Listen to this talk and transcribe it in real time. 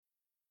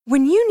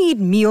When you need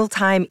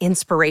mealtime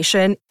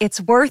inspiration,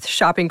 it's worth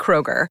shopping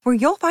Kroger, where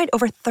you'll find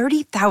over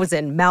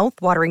 30,000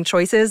 mouth-watering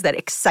choices that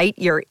excite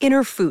your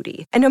inner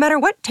foodie. And no matter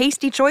what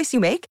tasty choice you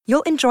make,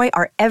 you'll enjoy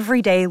our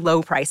everyday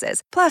low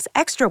prices, plus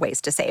extra ways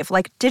to save,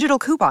 like digital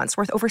coupons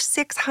worth over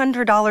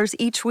 $600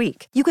 each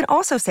week. You can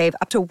also save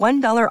up to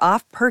 $1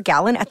 off per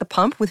gallon at the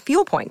pump with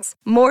fuel points.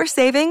 More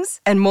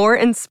savings and more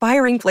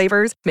inspiring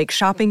flavors make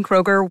shopping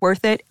Kroger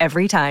worth it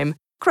every time.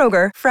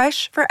 Kroger,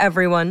 fresh for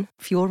everyone.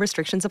 Fuel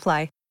restrictions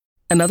apply.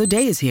 Another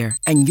day is here,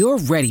 and you're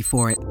ready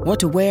for it. What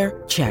to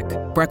wear? Check.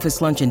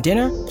 Breakfast, lunch, and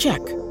dinner? Check.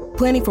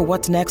 Planning for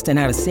what's next and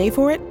how to save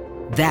for it?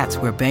 That's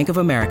where Bank of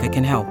America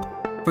can help.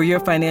 For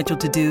your financial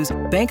to-dos,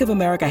 Bank of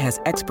America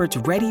has experts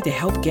ready to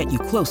help get you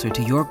closer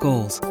to your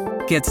goals.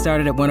 Get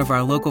started at one of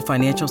our local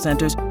financial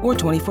centers or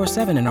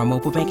 24/7 in our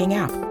mobile banking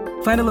app.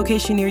 Find a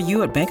location near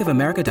you at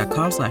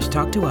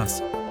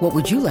bankofamerica.com/talktous. What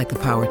would you like the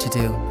power to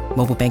do?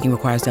 Mobile banking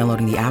requires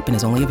downloading the app and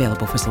is only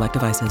available for select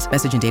devices.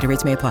 Message and data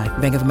rates may apply.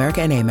 Bank of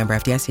America N.A., member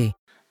FDIC.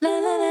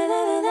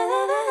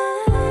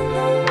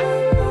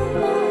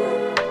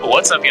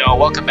 What's up, y'all?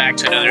 Welcome back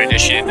to another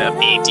edition of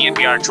the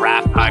DNVR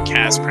Draft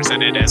Podcast,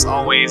 presented as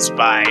always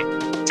by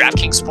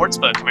DraftKings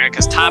Sportsbook,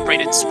 America's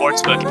top-rated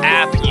sportsbook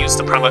app. Use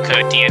the promo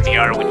code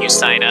DNVR when you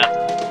sign up.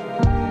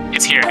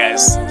 It's here,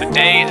 guys. The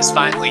day is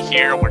finally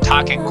here. We're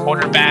talking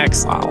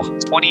quarterbacks. Wow.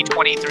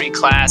 2023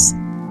 class.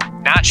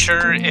 Not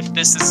sure if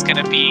this is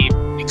going to be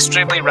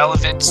extremely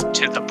relevant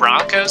to the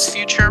Broncos'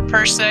 future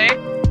per se,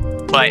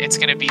 but it's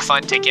going to be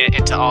fun to get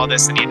into all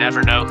this, and you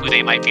never know who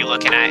they might be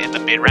looking at in the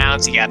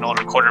mid-rounds. You got an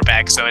older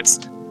quarterback, so it's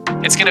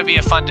going to be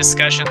a fun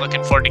discussion.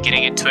 Looking forward to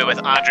getting into it with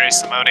Andre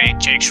Simone,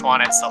 Jake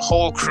Schwanitz. The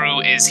whole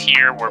crew is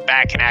here. We're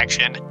back in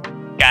action.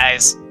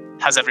 Guys,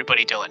 how's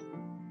everybody doing?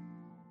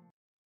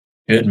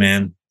 Good,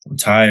 man. I'm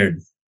tired.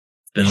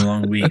 It's been a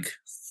long week.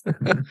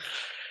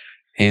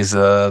 He's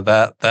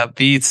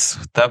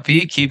that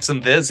beat keeps him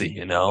busy,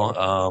 you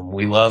know.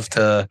 We love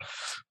to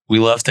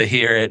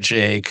hear it,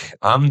 Jake.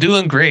 I'm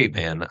doing great,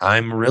 man.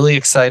 I'm really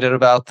excited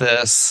about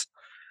this.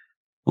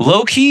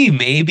 Low key,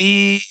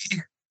 maybe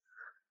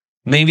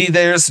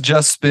there's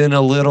just been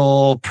a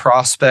little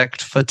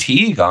prospect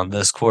fatigue on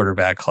this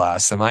quarterback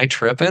class. Am I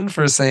tripping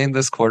for saying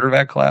this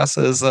quarterback class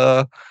is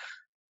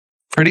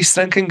pretty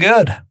stinking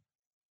good?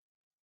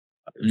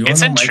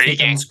 It's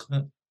intriguing.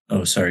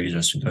 Oh, sorry,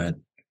 Justin. Go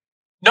ahead.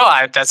 No,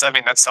 that's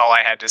all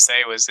I had to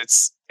say was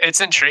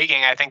it's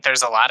intriguing. I think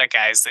there's a lot of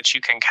guys that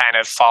you can kind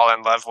of fall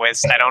in love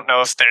with. I don't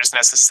know if there's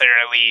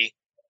necessarily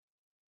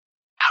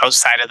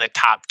outside of the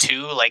top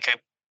two, like a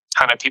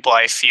ton of people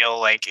I feel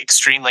like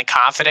extremely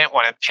confident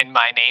want to pin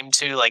my name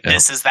to, like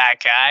This is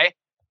that guy.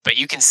 But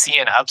you can see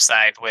an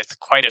upside with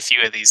quite a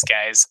few of these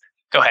guys.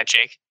 Go ahead,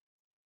 Jake.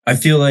 I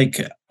feel like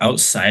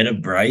outside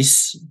of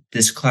Bryce,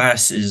 this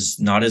class is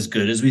not as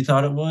good as we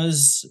thought it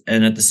was,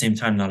 and at the same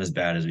time, not as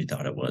bad as we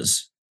thought it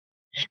was.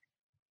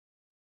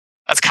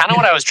 That's kind of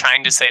what I was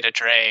trying to say to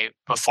Dre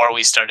before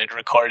we started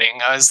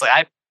recording. I was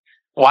like,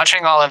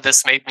 watching all of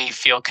this made me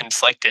feel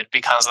conflicted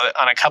because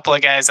on a couple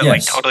of guys, it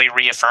like totally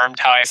reaffirmed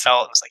how I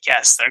felt. I was like,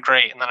 yes, they're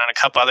great. And then on a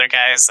couple other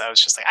guys, I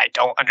was just like, I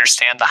don't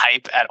understand the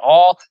hype at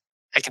all.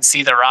 I can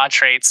see the raw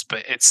traits,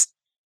 but it's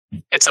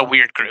a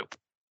weird group.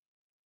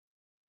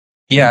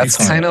 Yeah, it's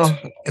kind of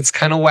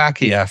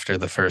wacky after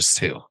the first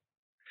two.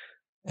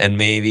 And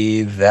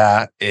maybe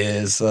that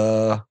is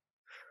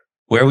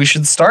where we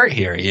should start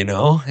here, you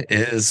know,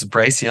 is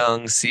Bryce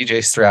Young,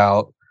 CJ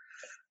Stroud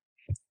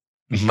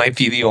might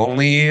be the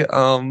only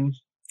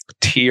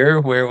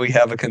tier where we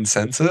have a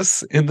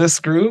consensus in this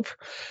group,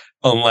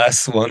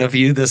 unless one of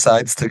you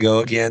decides to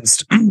go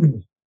against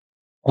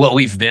what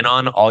we've been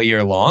on all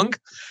year long,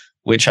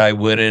 which I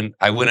wouldn't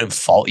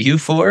fault you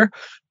for.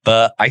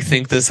 But I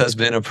think this has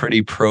been a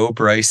pretty pro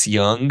Bryce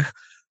Young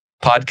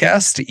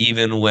podcast,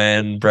 even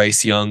when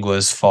Bryce Young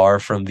was far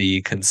from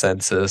the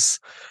consensus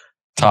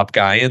top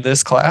guy in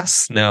this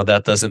class. Now,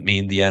 that doesn't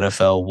mean the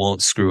NFL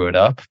won't screw it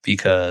up,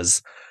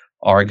 because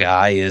our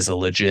guy is a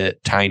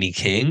legit tiny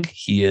king.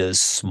 He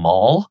is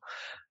small.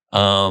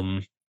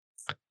 But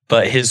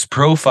his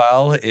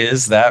profile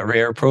is that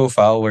rare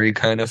profile where you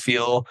kind of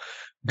feel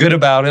good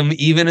about him,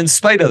 even in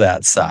spite of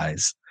that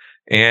size.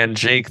 And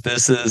Jake,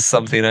 this is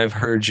something I've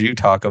heard you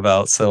talk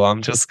about, so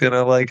I'm just going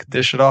to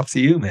dish it off to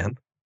you, man.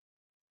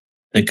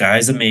 The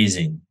guy's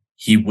amazing.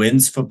 He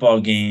wins football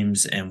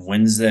games and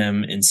wins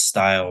them in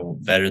style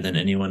better than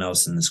anyone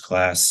else in this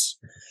class.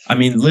 I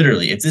mean,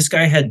 literally, if this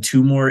guy had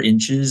 2 more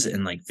inches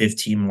and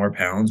 15 more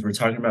pounds, we're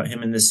talking about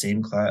him in the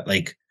same class,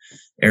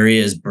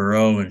 area as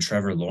Burrow and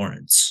Trevor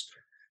Lawrence.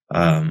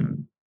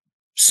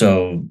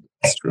 So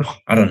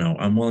I don't know.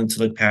 I'm willing to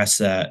look past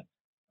that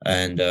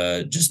and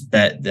just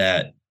bet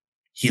that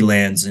he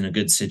lands in a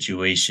good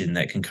situation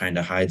that can kind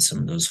of hide some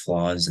of those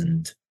flaws.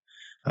 And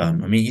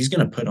he's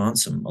going to put on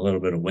a little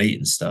bit of weight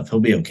and stuff. He'll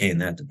be okay in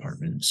that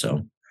department.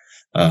 So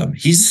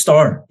he's a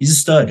star. He's a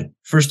stud.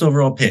 First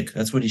overall pick.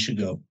 That's what he should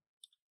go.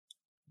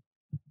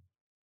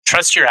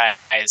 Trust your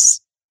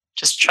eyes.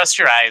 just trust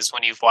your eyes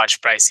when you've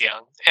watched Bryce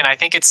Young. And I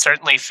think it's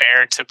certainly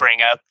fair to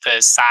bring up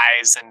the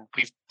size, and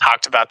we've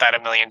talked about that a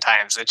million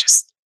times. It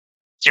just,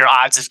 your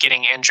odds of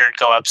getting injured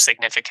go up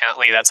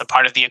significantly. That's a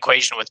part of the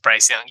equation with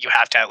Bryce Young. You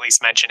have to at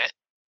least mention it.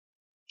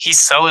 He's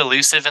so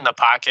elusive in the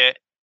pocket.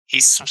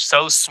 He's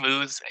so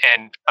smooth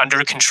and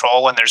under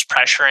control when there's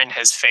pressure in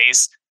his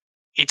face.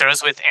 He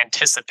throws with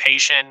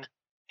anticipation.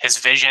 His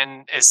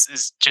vision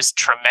is just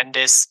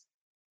tremendous.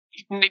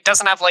 He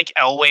doesn't have like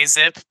Elway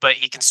zip, but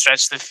he can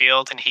stretch the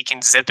field and he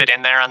can zip it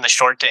in there on the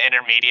short to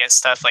intermediate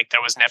stuff. Like,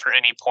 there was never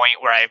any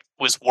point where I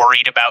was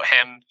worried about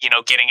him,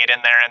 getting it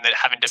in there and then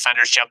having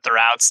defenders jump the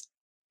routes.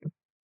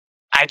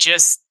 I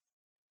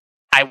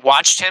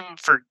watched him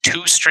for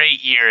 2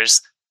 straight years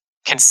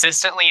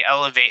consistently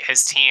elevate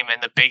his team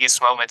in the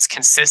biggest moments,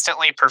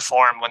 consistently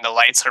perform when the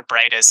lights are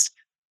brightest.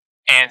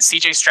 And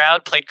CJ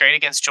Stroud played great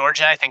against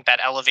Georgia. I think that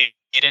elevated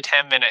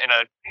him to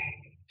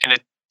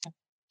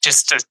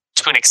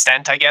an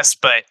extent, I guess,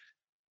 but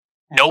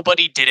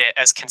nobody did it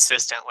as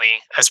consistently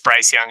as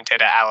Bryce Young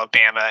did at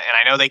Alabama. And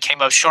I know they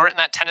came up short in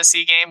that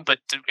Tennessee game, but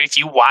if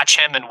you watch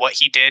him and what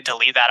he did to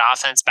lead that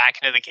offense back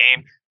into the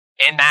game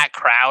in that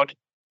crowd,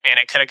 man,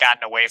 it could have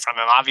gotten away from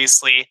him.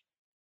 Obviously,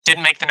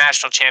 didn't make the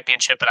national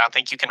championship, but I don't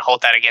think you can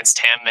hold that against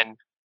him. And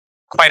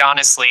quite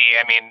honestly,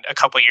 I mean, a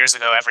couple of years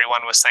ago,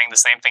 everyone was saying the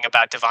same thing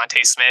about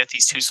Devontae Smith.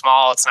 He's too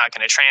small. It's not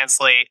going to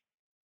translate.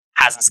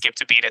 Hasn't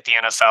skipped a beat at the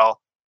NFL.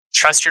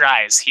 Trust your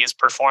eyes. He has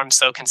performed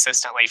so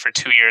consistently for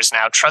 2 years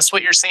now. Trust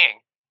what you're seeing.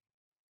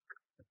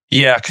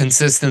 Yeah,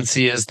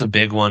 consistency is the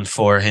big one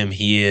for him.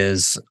 He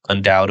is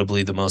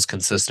undoubtedly the most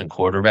consistent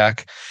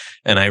quarterback.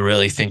 And I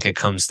really think it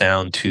comes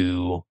down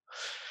to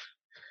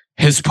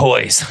his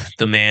poise.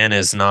 The man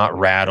is not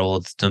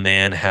rattled. The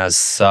man has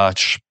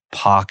such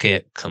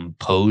pocket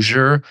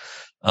composure,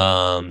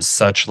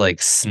 such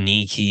like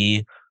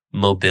sneaky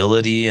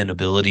mobility and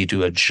ability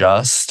to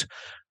adjust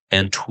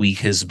and tweak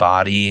his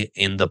body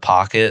in the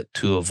pocket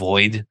to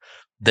avoid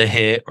the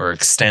hit or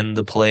extend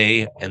the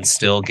play and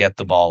still get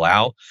the ball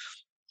out.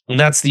 And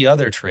that's the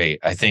other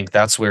trait. I think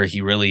that's where he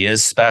really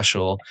is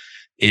special,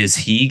 is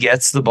he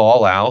gets the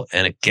ball out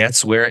and it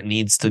gets where it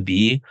needs to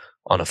be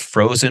on a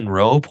frozen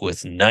rope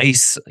with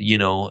nice,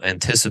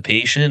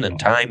 anticipation and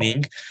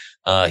timing.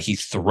 He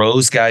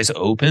throws guys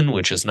open,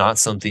 which is not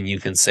something you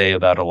can say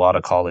about a lot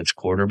of college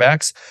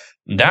quarterbacks.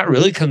 That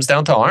really comes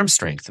down to arm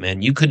strength,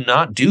 man. You could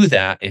not do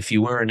that if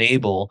you weren't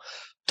able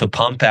to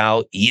pump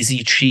out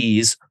easy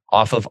cheese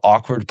off of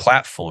awkward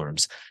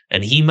platforms.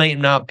 And he might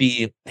not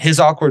be, his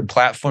awkward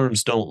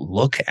platforms don't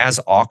look as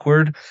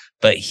awkward,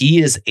 but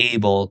he is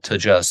able to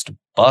just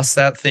bust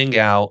that thing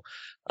out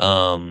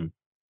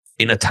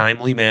in a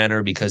timely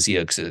manner because he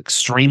is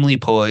extremely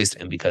poised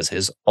and because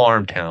his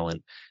arm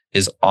talent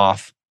is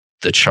off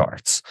the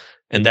charts.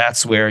 And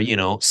that's where,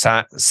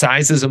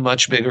 size is a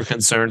much bigger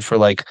concern for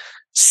like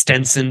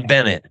Stenson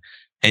Bennett.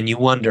 And you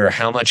wonder,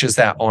 how much is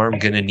that arm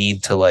going to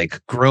need to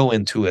like grow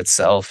into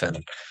itself?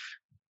 And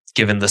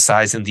given the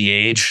size and the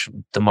age,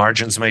 the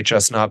margins might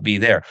just not be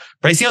there.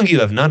 Bryce Young, you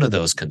have none of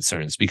those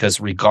concerns because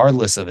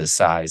regardless of his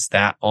size,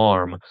 that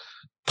arm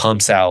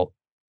pumps out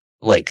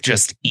like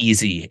just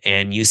easy.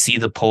 And you see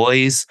the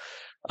poise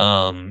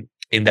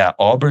in that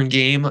Auburn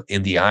game,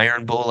 in the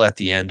Iron Bowl at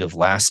the end of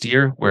last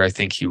year, where I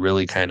think he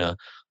really kind of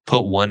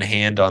put one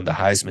hand on the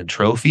Heisman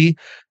Trophy.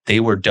 They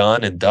were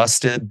done and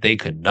dusted. They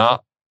could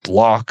not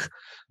block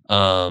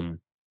Auburn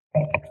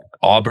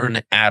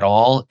at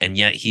all, and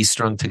yet he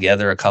strung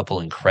together a couple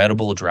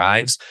incredible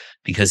drives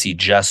because he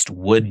just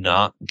would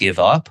not give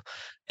up.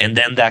 And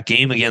then that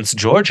game against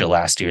Georgia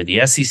last year,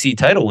 the SEC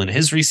title, when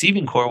his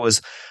receiving core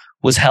was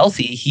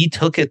healthy, he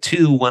took it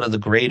to one of the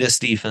greatest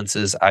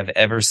defenses I've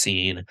ever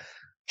seen,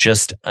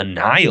 just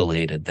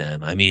annihilated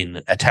them. I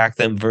mean, attacked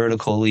them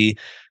vertically,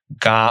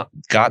 got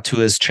to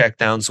his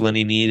checkdowns when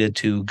he needed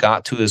to,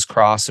 got to his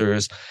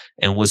crossers,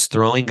 and was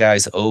throwing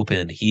guys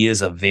open. He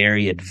is a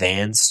very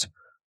advanced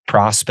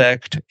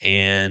prospect,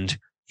 and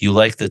you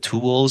like the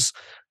tools,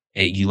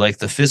 you like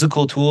the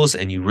physical tools,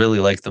 and you really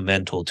like the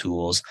mental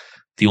tools.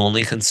 The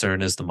only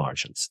concern is the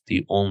margins.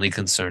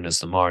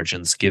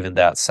 Given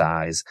that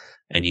size.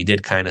 And you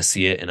did kind of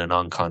see it in a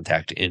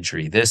non-contact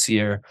injury this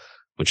year,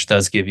 which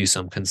does give you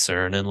some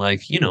concern. And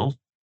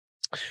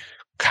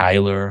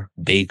Kyler,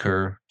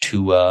 Baker,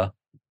 Tua,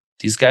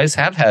 these guys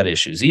have had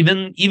issues.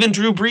 Even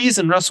Drew Brees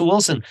and Russell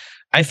Wilson,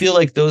 I feel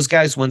like those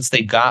guys, once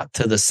they got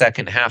to the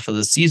second half of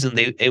the season,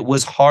 it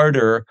was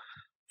harder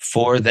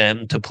for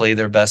them to play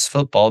their best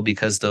football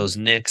because those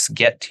nicks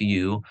get to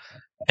you,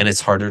 and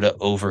it's harder to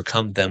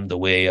overcome them the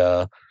way,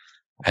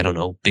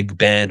 Big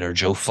Ben or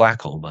Joe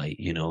Flacco might,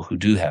 who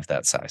do have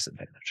that size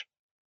advantage.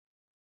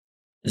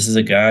 This is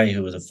a guy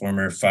who was a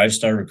former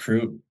 5-star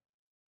recruit,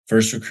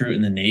 first recruit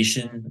in the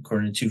nation,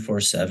 according to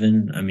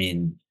 247. I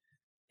mean,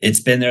 it's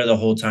been there the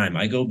whole time.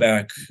 I go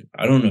back,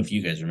 I don't know if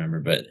you guys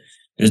remember, but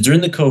it was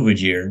during the COVID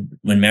year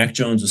when Mac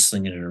Jones was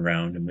slinging it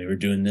around and we were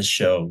doing this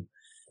show.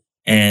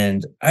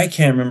 And I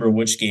can't remember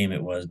which game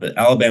it was, but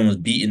Alabama was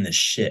beating the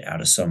shit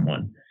out of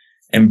someone.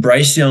 And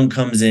Bryce Young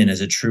comes in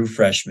as a true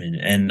freshman,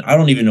 and I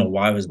don't even know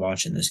why I was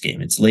watching this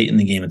game. It's late in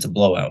the game. It's a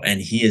blowout,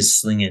 and he is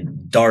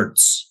slinging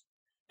darts.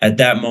 At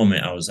that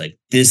moment, I was like,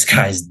 this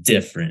guy's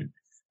different.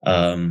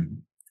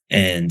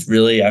 And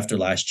really, after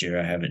last year,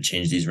 I haven't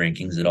changed these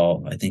rankings at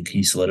all. I think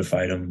he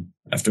solidified them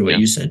after what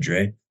you said,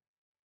 Dre.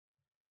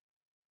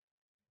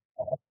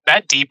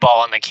 That deep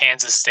ball in the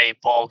Kansas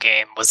State bowl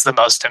game was the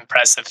most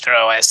impressive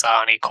throw I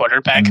saw any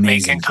quarterback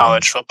make in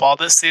college football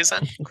this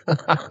season.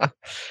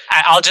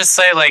 I'll just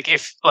say,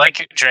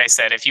 like Dre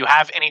said, if you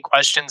have any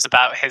questions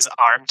about his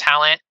arm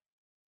talent,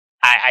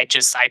 I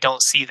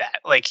don't see that.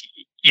 Like,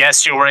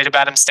 yes, you're worried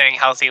about him staying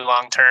healthy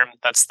long term.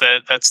 That's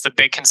the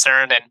big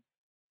concern, and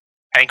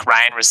I think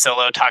Ryan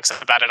Russillo talks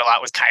about it a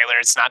lot with Kyler.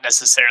 It's not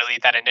necessarily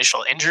that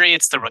initial injury;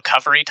 it's the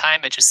recovery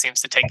time. It just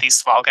seems to take these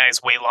small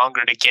guys way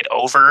longer to get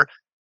over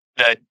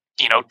the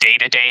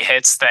day-to-day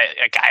hits that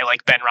a guy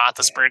like Ben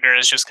Roethlisberger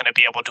is just going to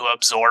be able to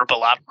absorb a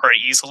lot more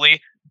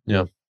easily.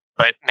 Yeah.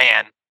 But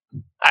man,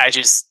 I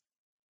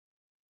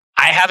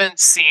haven't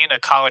seen a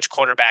college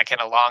quarterback in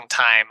a long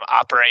time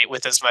operate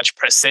with as much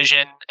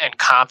precision and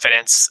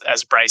confidence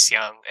as Bryce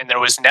Young. And there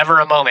was never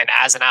a moment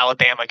as an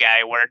Alabama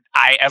guy where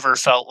I ever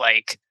felt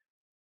like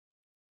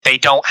they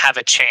don't have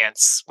a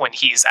chance when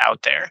he's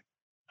out there.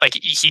 Like,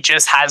 he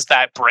just has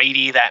that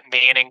Brady, that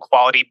Manning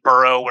quality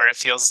Burrow, where it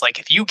feels like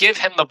if you give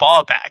him the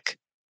ball back,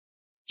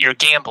 you're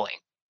gambling.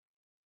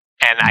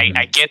 And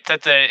I get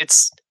that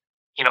it's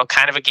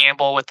kind of a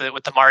gamble with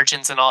the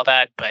margins and all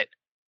that, but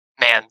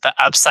man, the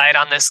upside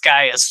on this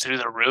guy is through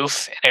the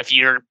roof. And if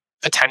you're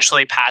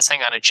potentially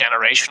passing on a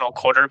generational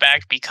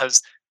quarterback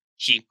because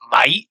he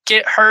might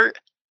get hurt,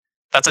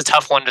 that's a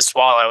tough one to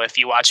swallow if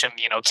you watch him,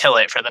 kill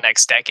it for the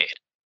next decade.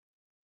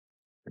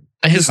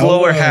 His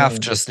lower half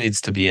just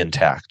needs to be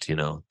intact,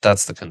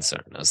 That's the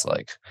concern. Is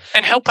like,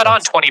 and he'll put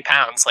on 20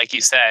 pounds, like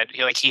you said.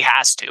 He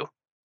has to.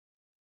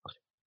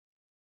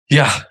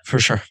 Yeah, for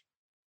sure.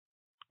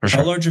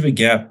 How large of a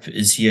gap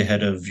is he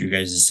ahead of your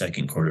guys'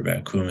 second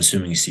quarterback, who I'm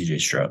assuming is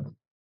CJ Stroud?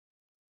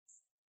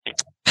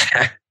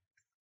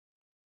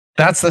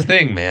 That's the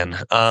thing, man.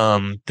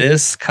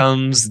 This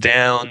comes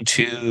down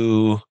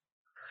to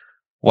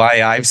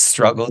why I've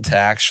struggled to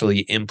actually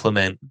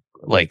implement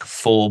like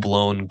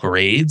full-blown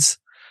grades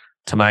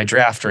to my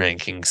draft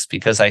rankings,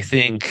 because I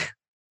think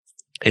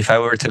if I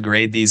were to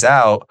grade these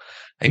out,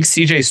 I think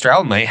CJ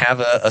Stroud might have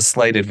a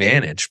slight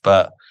advantage,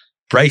 but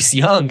Bryce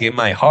Young in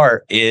my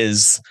heart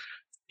is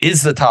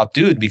the top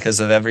dude because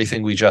of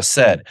everything we just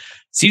said.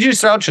 CJ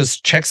Stroud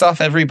just checks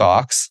off every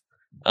box.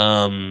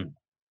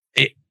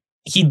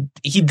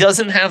 He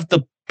doesn't have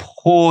the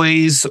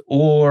poise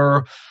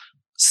or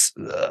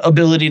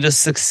ability to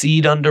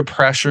succeed under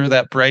pressure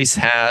that Bryce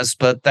has,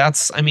 but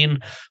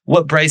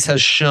what Bryce has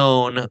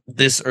shown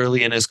this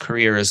early in his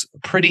career is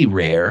pretty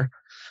rare.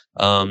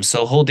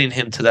 So holding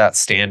him to that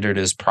standard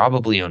is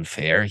probably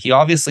unfair. He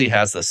obviously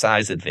has the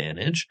size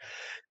advantage,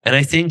 and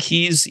I think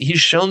he's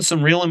shown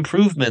some real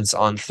improvements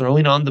on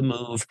throwing on the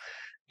move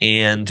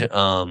and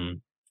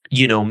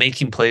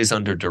making plays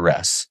under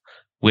duress,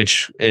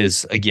 which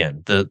is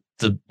again the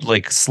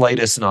like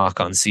slightest knock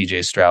on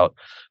CJ Stroud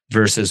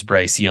versus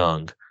Bryce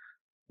Young.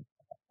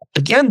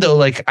 Again, though,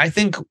 like I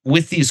think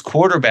with these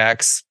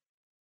quarterbacks,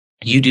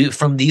 you do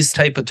from these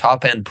type of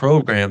top end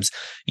programs,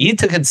 you need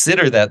to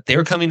consider that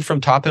they're coming from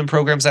top end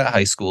programs at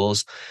high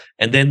schools,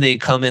 and then they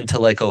come into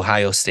like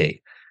Ohio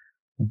State.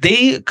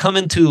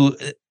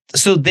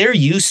 So they're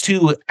used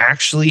to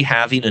actually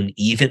having an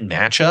even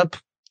matchup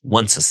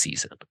once a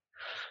season.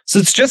 So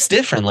it's just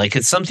different. Like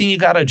it's something you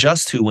got to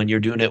adjust to when you're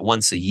doing it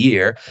once a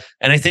year.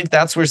 And I think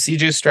that's where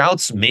CJ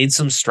Stroud's made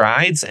some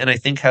strides and I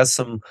think has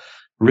some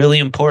really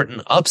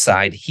important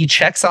upside. He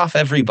checks off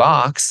every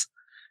box.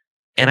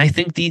 And I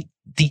think the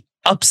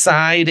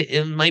upside,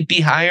 it might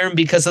be higher, and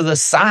because of the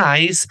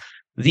size,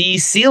 the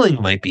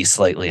ceiling might be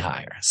slightly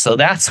higher. So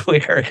that's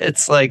where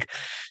it's like,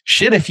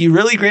 shit, if you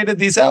really graded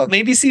these out,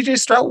 maybe CJ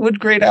Stroud would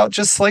grade out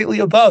just slightly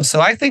above.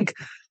 So I think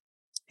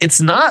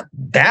it's not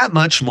that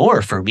much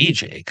more for me,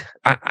 Jake.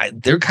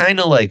 They're kind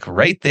of like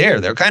right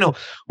there. They're kind of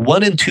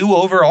 1 and 2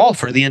 overall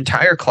for the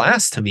entire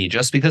class to me,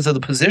 just because of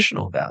the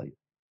positional value.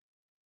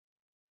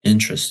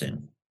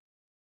 Interesting.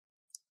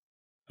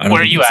 Where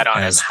are you at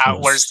on this?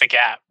 Where's the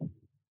gap?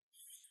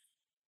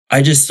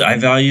 I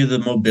value the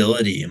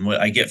mobility, and what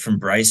I get from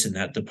Bryce in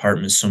that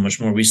department so much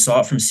more. We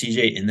saw it from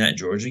CJ in that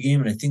Georgia game,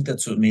 and I think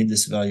that's what made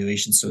this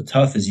evaluation so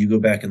tough. Is you go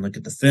back and look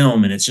at the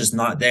film, and it's just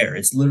not there.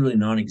 It's literally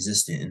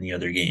non-existent in the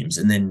other games.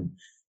 And then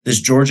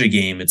this Georgia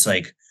game, it's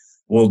like,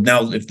 well,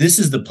 now if this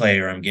is the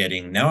player I'm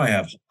getting, now I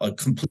have a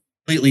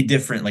completely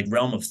different like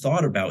realm of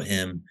thought about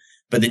him.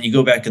 But then you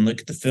go back and look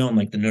at the film,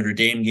 like the Notre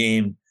Dame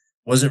game,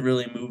 wasn't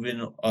really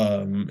moving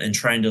and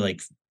trying to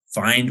like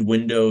find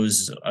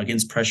windows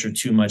against pressure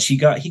too much. He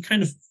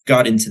kind of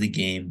got into the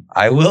game.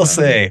 I will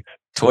say,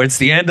 towards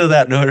the end of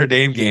that Notre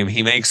Dame game,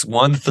 he makes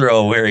one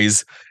throw where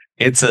he's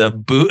It's a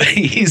boot.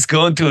 He's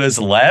going to his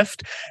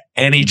left,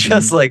 and he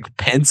just like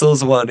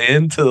pencils one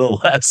into the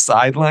left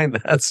sideline.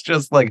 That's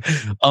just like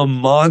a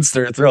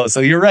monster throw. So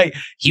you're right.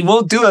 He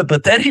won't do it,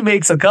 but then he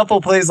makes a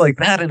couple plays like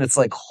that, and it's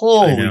like,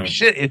 holy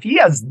shit! If he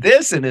has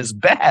this in his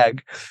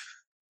bag.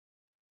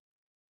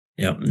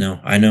 Yeah, no,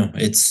 I know.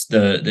 It's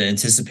the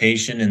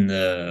anticipation and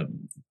the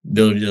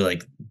ability to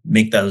like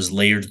make those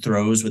layered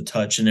throws with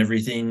touch and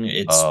everything.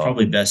 It's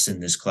probably best in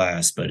this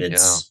class, but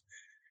it's.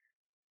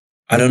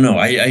 I don't know.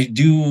 I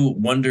do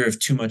wonder if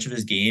too much of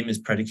his game is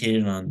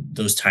predicated on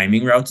those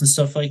timing routes and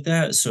stuff like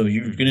that. So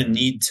you're going to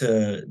need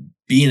to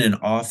be in an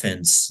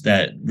offense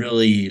that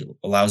really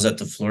allows that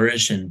to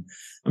flourish. And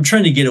I'm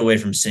trying to get away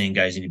from saying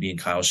guys need to be in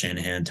Kyle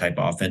Shanahan type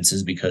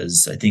offenses,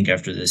 because I think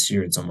after this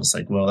year, it's almost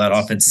like, well, that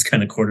offense is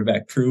kind of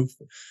quarterback proof.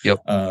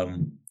 Yep.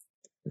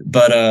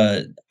 But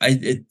I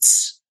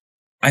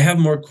have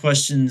more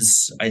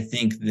questions, I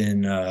think,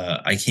 than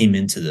I came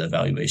into the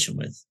evaluation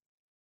with.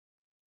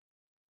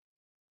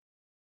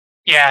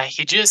 Yeah,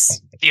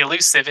 the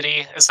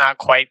elusivity is not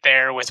quite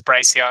there with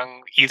Bryce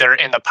Young, either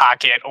in the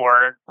pocket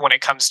or when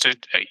it comes to,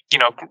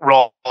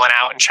 rolling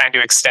out and trying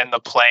to extend the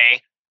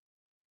play.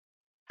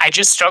 I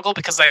just struggle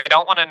because I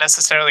don't want to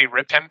necessarily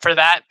rip him for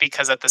that,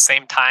 because at the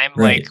same time,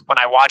 like when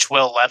I watch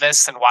Will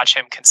Levis and watch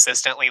him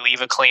consistently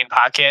leave a clean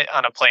pocket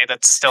on a play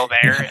that's still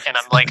there, and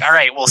I'm like, all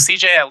right, well,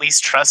 CJ at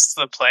least trusts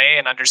the play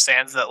and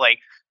understands that like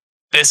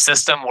this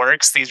system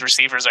works. These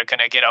receivers are going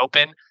to get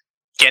open.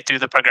 Get through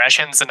the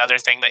progressions, another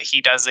thing that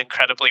he does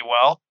incredibly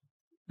well.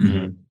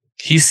 Mm-hmm.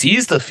 He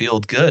sees the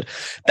field good.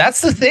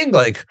 That's the thing.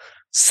 Like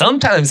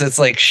sometimes it's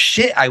like,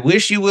 shit, I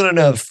wish you wouldn't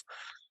have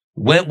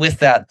went with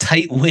that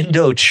tight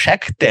window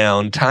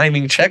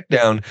timing check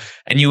down,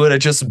 and you would have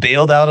just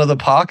bailed out of the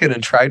pocket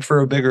and tried for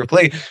a bigger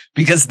play,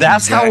 because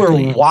that's how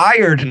we're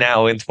wired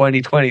now in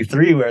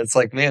 2023, where it's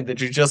like, man,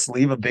 did you just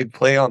leave a big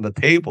play on the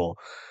table?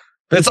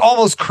 It's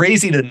almost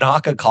crazy to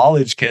knock a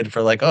college kid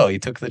for like, oh, he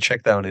took the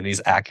check down and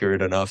he's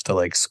accurate enough to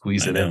like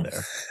squeeze it in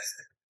there.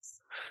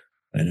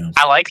 I know.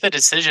 I like the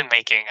decision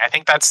making. I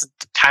think that's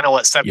kind of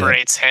what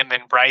separates him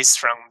and Bryce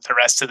from the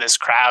rest of this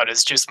crowd,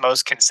 is just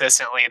most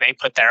consistently they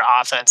put their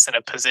offense in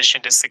a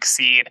position to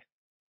succeed.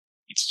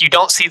 You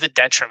don't see the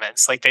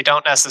detriments. Like they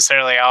don't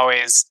necessarily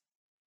always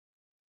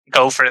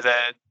go for the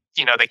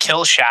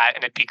kill shot,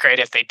 and it'd be great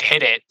if they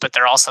hit it, but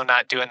they're also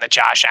not doing the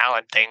Josh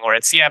Allen thing where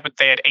it's, but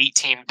they had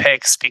 18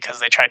 picks because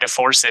they tried to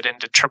force it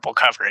into triple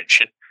coverage.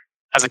 And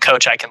as a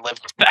coach, I can live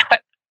with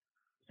that.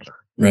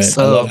 Right.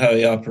 So, I love how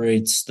he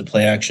operates the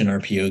play action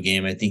RPO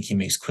game. I think he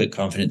makes quick,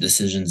 confident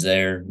decisions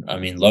there. I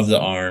mean, love the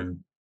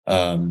arm.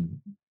 I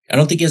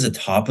don't think he has a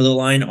top of the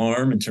line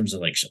arm in terms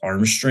of like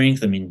arm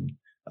strength. I mean,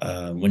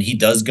 when he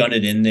does gun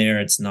it in there,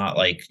 it's not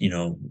like,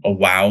 a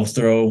wow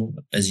throw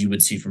as you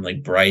would see from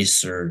like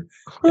Bryce or,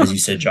 as you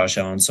said, Josh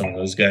Allen, some of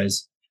those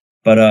guys.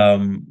 But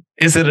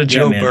is it a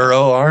Joe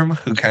Burrow arm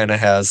who kind of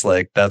has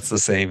like, that's the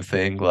same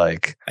thing?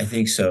 Like, I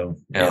think so.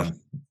 Yeah.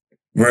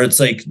 Where it's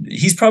like,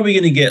 he's probably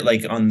going to get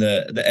like on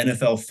the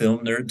NFL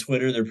film nerd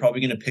Twitter, they're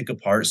probably going to pick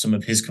apart some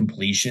of his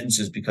completions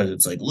just because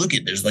it's like,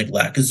 there's like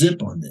lack of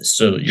zip on this.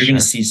 So you're going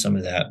to see some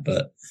of that,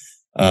 but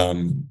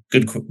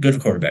good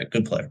quarterback,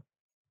 good player.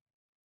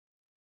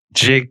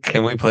 Jake,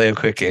 can we play a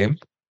quick game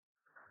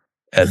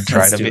and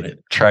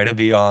try to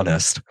be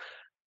honest?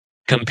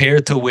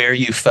 Compared to where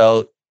you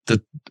felt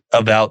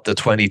about the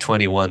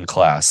 2021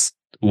 class,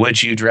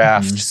 would you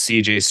draft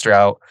CJ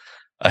Stroud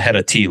ahead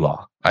of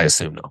T-Law? I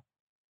assume no.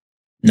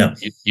 No.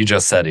 You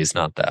just said he's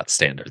not that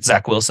standard.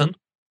 Zach Wilson?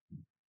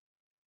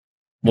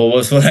 Well,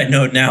 with what I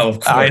know now, of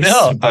course. I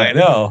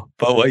know.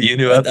 But what you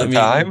knew at the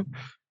time?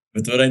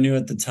 With what I knew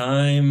at the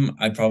time,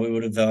 I probably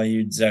would have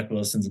valued Zach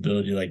Wilson's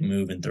ability to like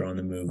move and throw on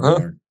the move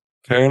more.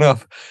 Fair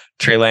enough.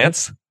 Trey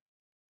Lance?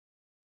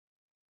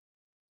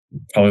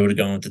 Probably would have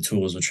gone with the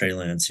tools with Trey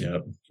Lance,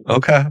 yep.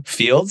 Okay.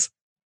 Fields?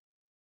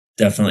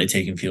 Definitely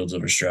taking Fields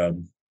over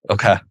Stroud.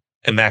 Okay.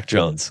 And Mac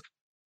Jones?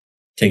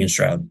 Taking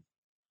Stroud.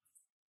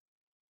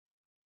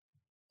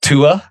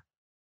 Tua?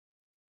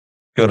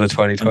 Go to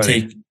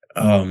 2020.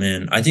 Oh,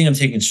 man. I think I'm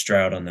taking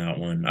Stroud on that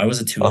one. I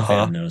was a Tua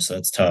fan, though, so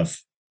that's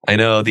tough. I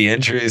know the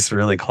injuries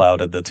really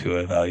clouded the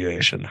Tua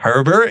evaluation.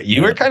 Herbert?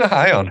 You were kind of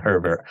high on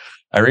Herbert.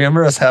 I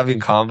remember us having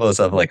combos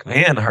of like,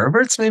 man,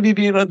 Herbert's maybe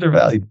being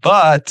undervalued,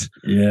 but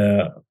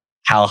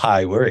how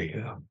high were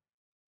you?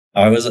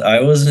 I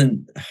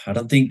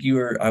don't think you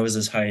were. I was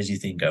as high as you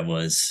think I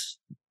was.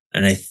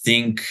 And I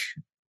think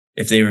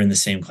if they were in the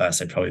same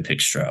class, I'd probably pick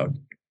Stroud.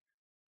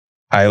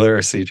 Kyler or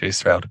CJ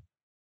Stroud?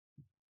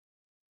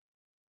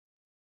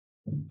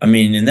 I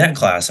mean, in that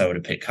class, I would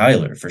have picked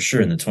Kyler for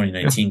sure in the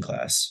 2019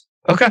 class.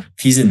 Okay. If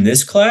he's in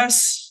this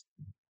class,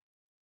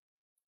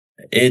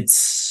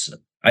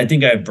 I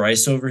think I have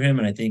Bryce over him,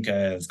 and I think I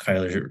have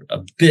Kyler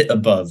a bit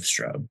above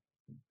Stroud.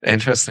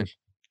 Interesting.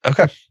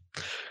 Okay.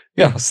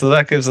 Yeah, so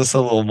that gives us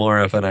a little more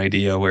of an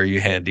idea where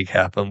you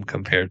handicap him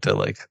compared to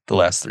like the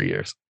last 3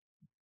 years.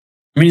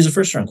 I mean, he's a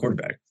first-round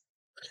quarterback.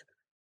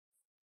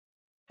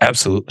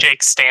 Absolutely.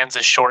 Jake stands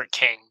a short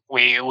king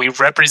We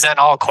represent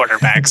all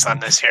quarterbacks on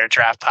this here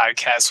draft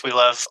podcast. We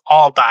love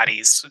all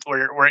bodies.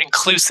 We're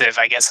inclusive,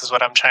 I guess is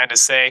what I'm trying to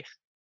say.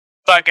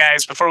 But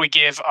guys, before we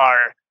give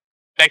our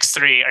next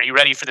three, are you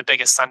ready for the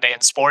biggest Sunday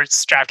in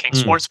sports?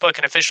 DraftKings Sportsbook,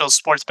 an official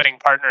sports betting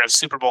partner of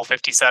Super Bowl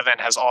 57,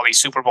 has all the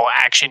Super Bowl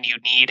action you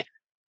need.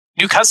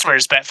 New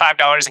customers bet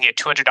 $5 and get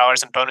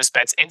 $200 in bonus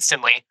bets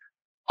instantly.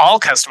 All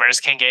customers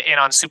can get in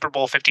on Super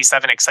Bowl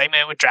 57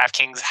 excitement with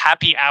DraftKings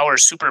Happy Hour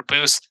Super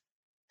Boost.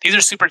 These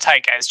are super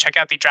tight, guys. Check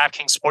out the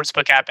DraftKings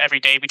Sportsbook app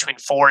every day between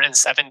 4 and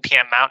 7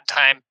 p.m. Mountain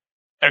Time.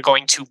 They're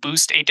going to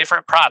boost a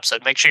different prop, so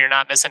make sure you're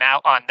not missing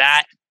out on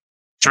that.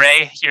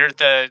 Dre, you're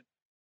the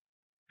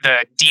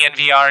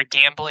DNVR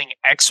gambling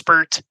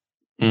expert.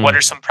 What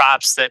are some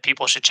props that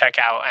people should check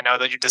out? I know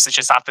that this is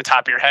just off the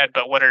top of your head,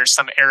 but what are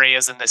some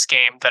areas in this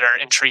game that are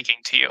intriguing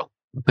to you?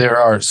 There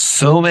are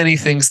so many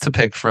things to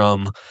pick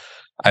from.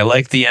 I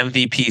like the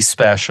MVP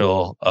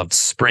special of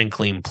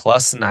sprinkling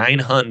plus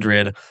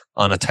 900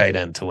 on a tight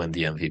end to win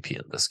the MVP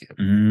in this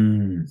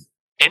game.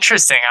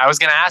 Interesting. I was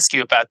going to ask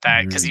you about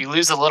that because you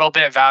lose a little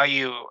bit of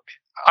value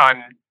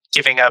on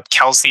giving up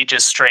Kelsey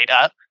just straight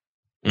up.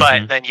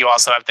 But then you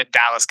also have the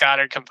Dallas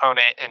Goedert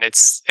component, and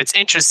it's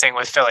interesting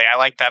with Philly. I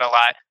like that a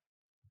lot.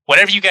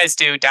 Whatever you guys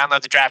do,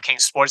 download the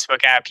DraftKings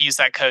Sportsbook app. Use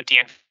that code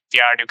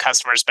DNVR. New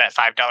customers bet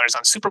 $5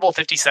 on Super Bowl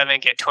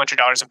 57. Get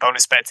 $200 in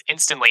bonus bets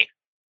instantly.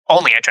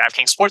 Only at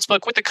DraftKings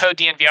Sportsbook with the code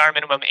DNVR.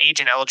 Minimum age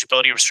and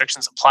eligibility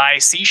restrictions apply.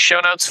 See show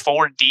notes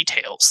for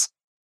details.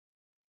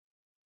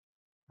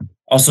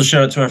 Also,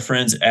 shout out to our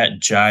friends at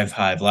Jive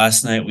Hive.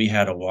 Last night, we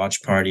had a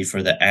watch party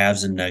for the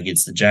Avs and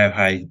Nuggets. The Jive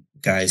Hive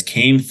guys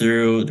came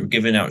through. They were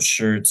giving out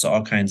shirts,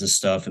 all kinds of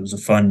stuff. It was a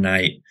fun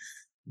night.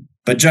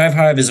 But Jive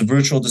Hive is a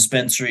virtual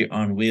dispensary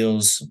on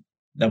wheels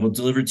that will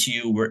deliver to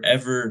you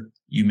wherever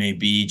you may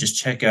be. Just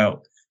check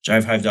out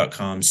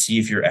jivehive.com. See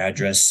if your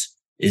address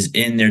is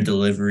in their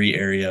delivery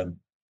area.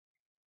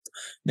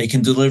 They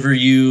can deliver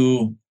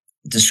you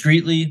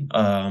discreetly,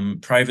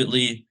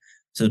 privately,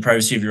 to the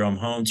privacy of your own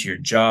home, to your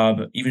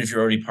job. Even if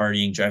you're already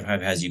partying, Jive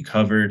Hive has you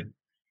covered.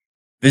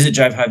 Visit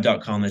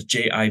jivehive.com, that's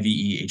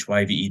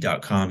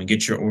JIVEHYVE.com, and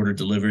get your order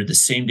delivered the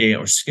same day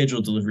or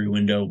scheduled delivery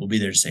window. We'll be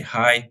there to say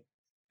hi.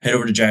 Head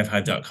over to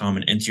jivehive.com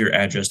and enter your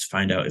address to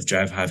find out if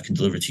Jive Hive can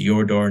deliver to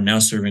your door. Now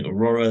serving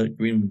Aurora,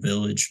 Greenwood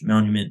Village,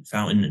 Monument,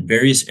 Fountain, and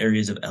various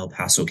areas of El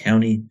Paso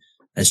County.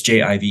 That's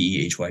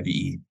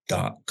JIVEHYVE.com.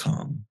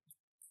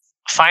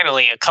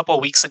 Finally, a couple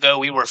of weeks ago,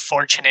 we were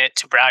fortunate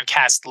to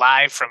broadcast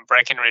live from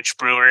Breckenridge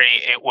Brewery.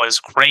 It was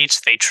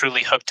great. They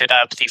truly hooked it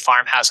up. The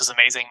farmhouse is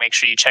amazing. Make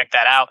sure you check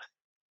that out.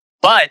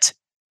 But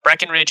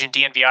Breckenridge and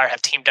DNVR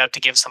have teamed up to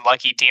give some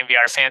lucky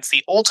DNVR fans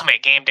the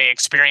ultimate game day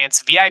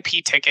experience,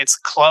 VIP tickets,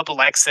 Club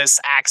Lexus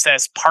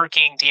access,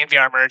 parking,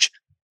 DNVR merch.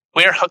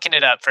 We're hooking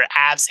it up for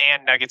Avs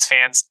and Nuggets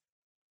fans.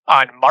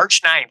 On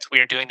March 9th, we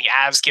are doing the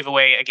Avs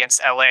giveaway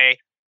against LA.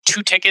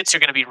 2 tickets are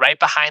going to be right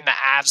behind the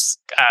Avs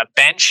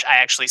bench. I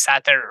actually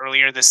sat there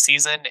earlier this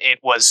season. It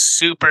was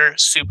super,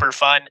 super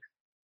fun.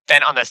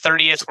 Then on the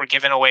 30th, we're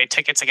giving away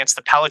tickets against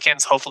the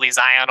Pelicans. Hopefully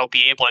Zion will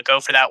be able to go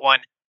for that one.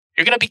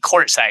 You're going to be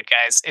courtside,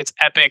 guys. It's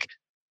epic.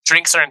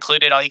 Drinks are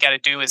included. All you got to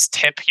do is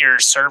tip your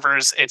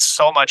servers. It's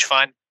so much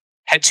fun.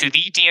 Head to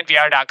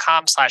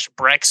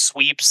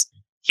thednvr.com/BreckSweeps.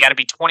 You got to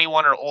be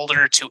 21 or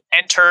older to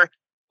enter.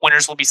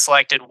 Winners will be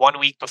selected 1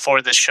 week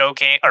before the show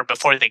game or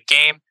before the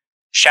game.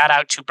 Shout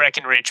out to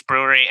Breckenridge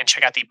Brewery and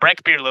check out the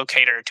Breck Beer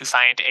Locator to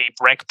find a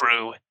Breck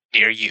brew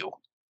near you.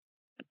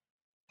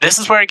 This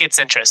is where it gets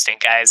interesting,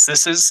 guys.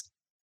 This is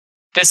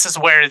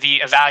where the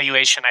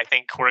evaluation, I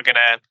think we're going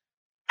to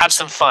have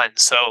some fun.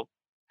 So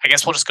I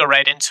guess we'll just go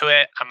right into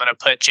it. I'm going to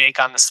put Jake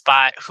on the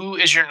spot. Who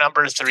is your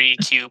number 3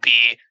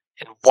 QB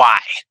and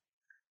why?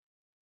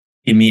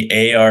 Give me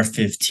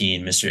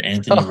AR-15, Mr.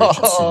 Anthony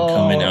Richardson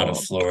coming out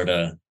of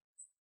Florida.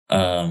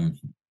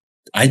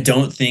 I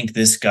don't think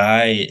this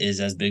guy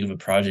is as big of a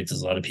project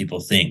as a lot of people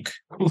think.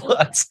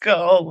 Let's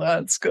go.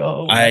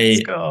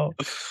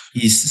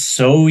 He's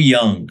so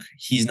young.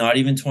 He's not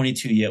even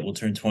 22 yet. Will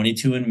turn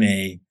 22 in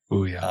May.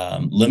 Oh yeah.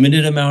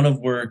 Limited amount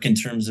of work in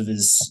terms of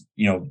his,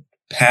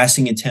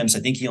 passing attempts. I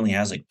think he only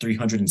has like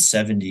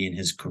 370 in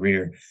his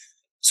career.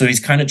 So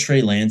he's kind of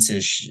Trey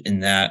Lance-ish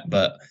in that,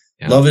 but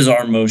love his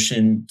arm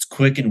motion. It's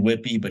quick and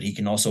whippy, but he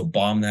can also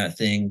bomb that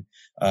thing.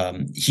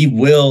 He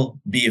will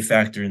be a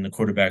factor in the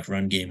quarterback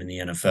run game in the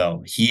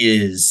NFL. He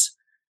is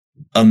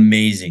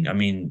amazing. I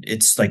mean,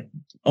 it's like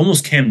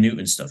almost Cam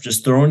Newton stuff,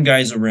 just throwing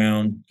guys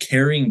around,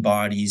 carrying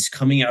bodies,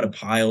 coming out of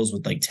piles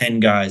with like 10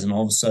 guys. And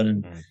all of a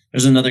sudden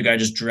there's another guy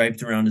just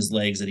draped around his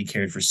legs that he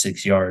carried for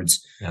 6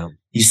 yards. Yeah.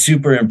 He's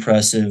super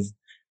impressive.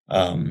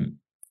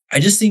 I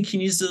just think he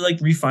needs to like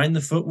refine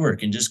the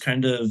footwork and just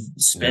kind of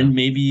spend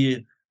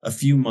maybe a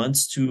few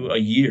months to a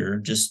year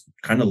just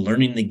kind of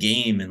learning the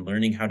game and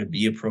learning how to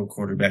be a pro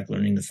quarterback,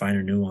 learning the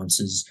finer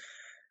nuances.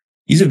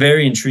 He's a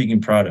very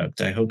intriguing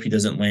product. I hope he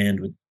doesn't land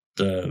with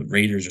the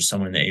Raiders or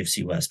someone in the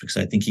AFC West because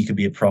I think he could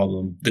be a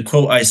problem. The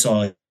quote I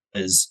saw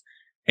is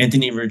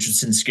Anthony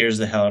Richardson scares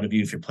the hell out of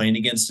you if you're playing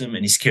against him,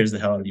 and he scares the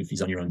hell out of you if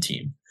he's on your own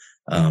team.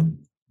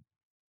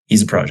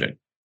 He's a project.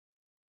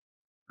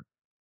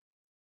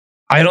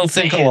 I don't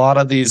think a lot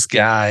of these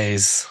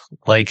guys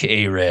like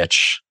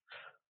A-Rich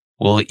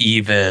will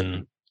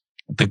even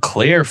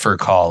declare for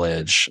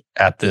college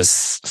at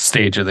this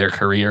stage of their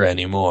career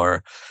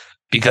anymore,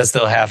 because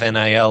they'll have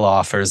NIL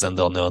offers and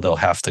they'll know they'll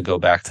have to go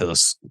back to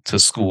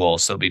school.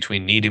 So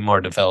between needing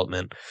more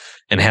development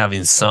and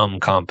having some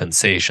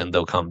compensation,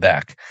 they'll come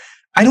back.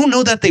 I don't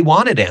know that they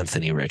wanted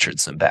Anthony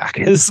Richardson back.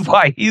 This is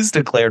why he's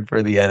declared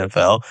for the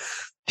NFL.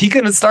 He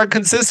couldn't start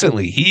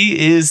consistently.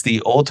 He is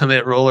the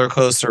ultimate roller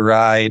coaster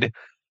ride.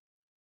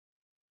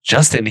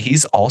 Justin,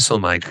 he's also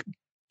my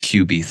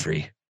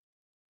QB3.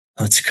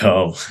 Let's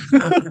go.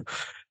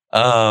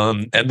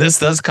 And this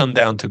does come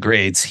down to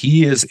grades.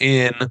 He is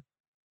in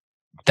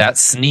that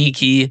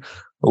sneaky,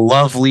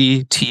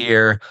 lovely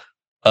tier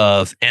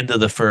of end of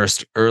the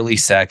first, early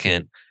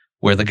second,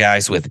 where the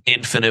guys with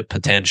infinite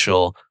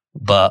potential,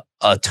 but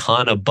a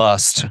ton of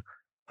bust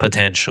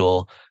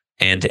potential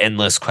and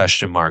endless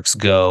question marks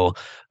go.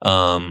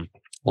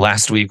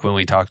 Last week when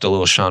we talked a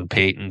little Sean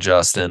Payton,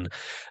 Justin,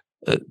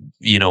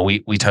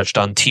 we touched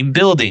on team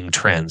building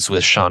trends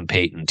with Sean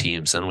Payton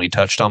teams, and we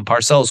touched on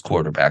Parcells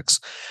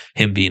quarterbacks,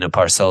 him being a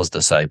Parcells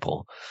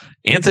disciple.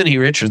 Anthony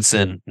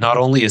Richardson, not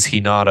only is he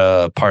not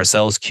a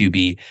Parcells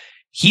QB,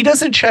 he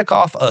doesn't check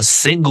off a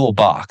single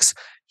box.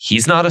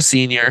 He's not a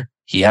senior.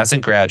 He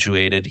hasn't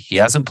graduated. He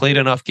hasn't played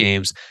enough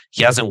games.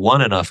 He hasn't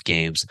won enough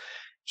games.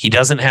 He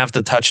doesn't have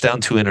the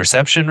touchdown to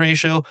interception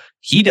ratio.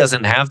 He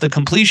doesn't have the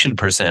completion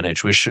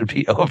percentage, which should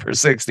be over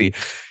 60.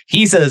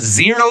 He's a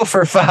 0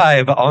 for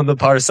 5 on the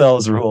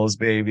Parcells rules,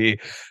 baby.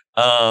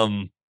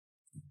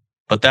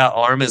 But that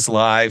arm is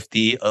live.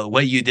 The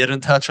what you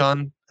didn't touch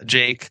on,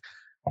 Jake,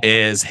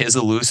 is his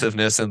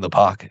elusiveness in the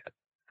pocket.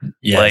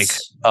 Yes. Like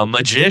a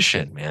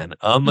magician, man.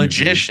 A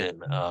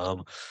magician.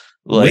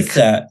 With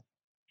that,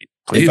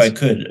 please. If I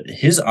could,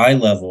 his eye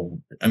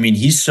level, I mean,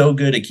 he's so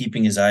good at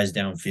keeping his eyes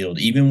downfield.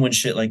 Even when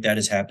shit like that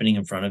is happening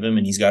in front of him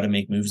and he's got to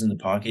make moves in the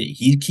pocket,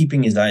 he's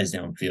keeping his eyes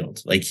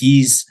downfield. Like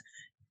he's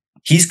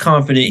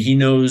confident. He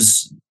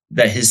knows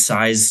that his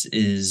size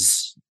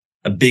is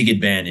a big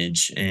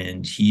advantage,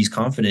 and he's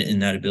confident in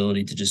that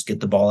ability to just get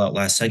the ball out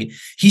last second.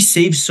 He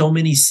saves so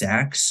many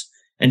sacks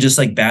and just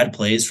like bad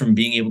plays from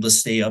being able to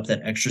stay up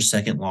that extra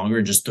second longer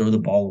and just throw the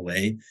ball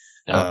away.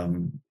 Yeah.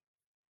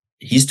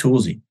 He's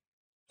toolsy.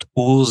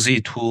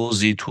 Toolsy.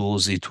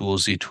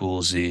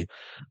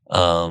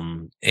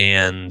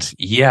 And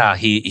yeah,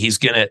 he's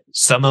gonna,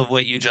 some of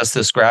what you just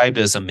described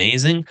is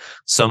amazing.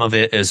 Some of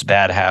it is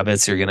bad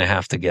habits you're gonna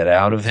have to get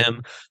out of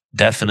him.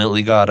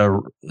 Definitely gotta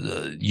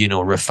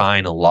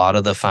refine a lot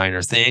of the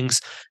finer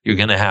things. You're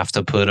gonna have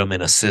to put him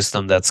in a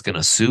system that's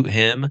gonna suit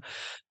him.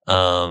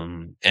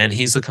 And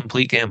he's a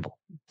complete gamble.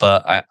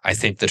 But I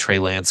think the Trey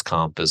Lance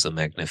comp is a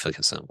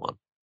magnificent one.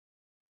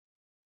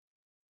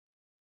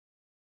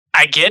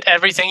 I get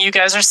everything you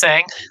guys are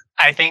saying.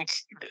 I think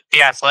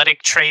the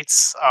athletic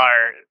traits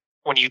are,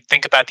 when you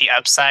think about the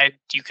upside,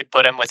 you could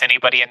put him with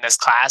anybody in this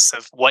class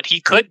of what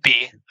he could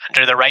be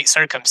under the right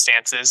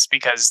circumstances,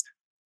 because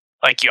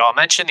like you all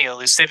mentioned, the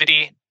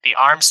elusivity, the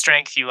arm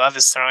strength, you love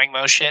his throwing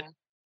motion.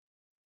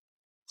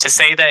 To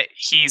say that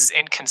he's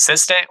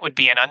inconsistent would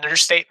be an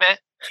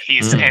understatement.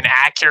 He's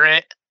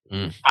inaccurate.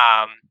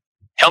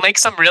 He'll make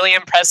some really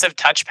impressive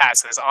touch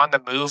passes on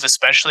the move,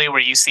 especially where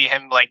you see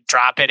him like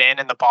drop it in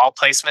and the ball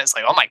placement. It's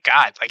like, oh my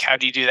God, like how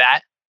do you do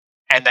that?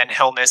 And then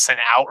he'll miss an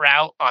out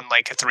route on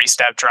like a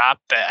 3-step drop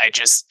that I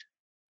just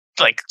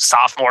like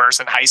sophomores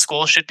in high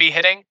school should be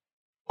hitting.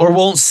 Or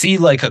won't see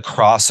like a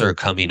crosser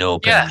coming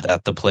open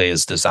that the play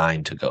is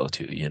designed to go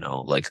to,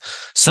 like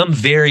some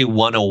very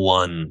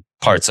 101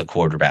 parts of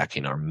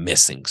quarterbacking are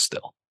missing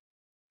still.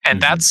 And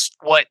that's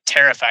what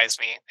terrifies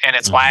me. And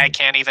it's why I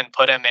can't even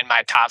put him in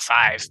my top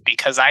 5,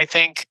 because I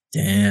think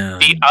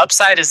the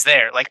upside is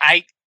there. Like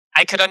I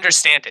could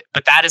understand it,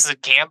 but that is a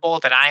gamble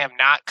that I am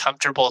not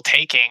comfortable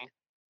taking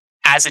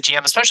as a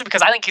GM, especially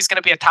because I think he's going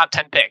to be a top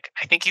 10 pick.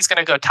 I think he's going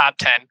to go top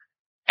 10,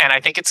 and I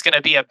think it's going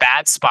to be a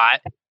bad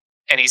spot,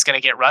 and he's going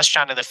to get rushed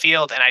onto the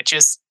field. And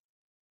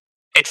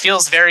it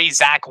feels very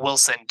Zach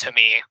Wilson to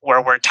me,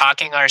 where we're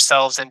talking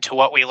ourselves into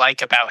what we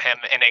like about him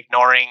and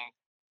ignoring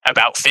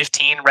about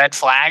 15 red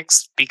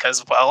flags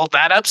because, well,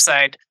 that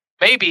upside,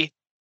 maybe,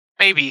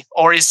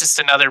 or he's just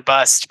another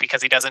bust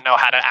because he doesn't know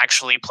how to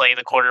actually play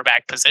the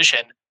quarterback position.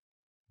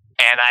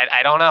 And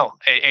I don't know.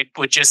 It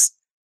would just,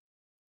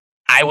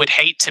 I would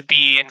hate to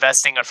be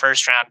investing a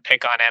first round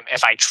pick on him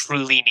if I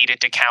truly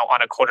needed to count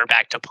on a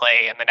quarterback to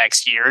play in the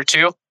next year or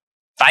two.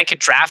 If I could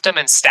draft him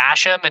and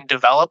stash him and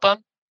develop him,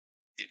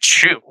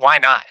 shoot, why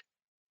not?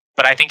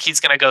 But I think he's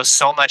going to go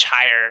so much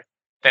higher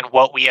than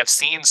what we have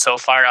seen so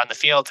far on the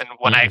field. And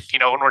when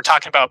when we're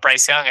talking about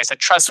Bryce Young, I said,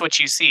 trust what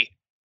you see.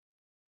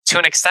 To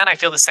an extent, I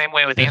feel the same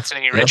way with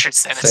Anthony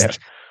Richardson.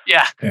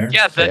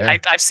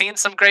 I've seen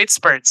some great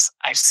spurts.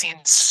 I've seen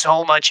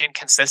so much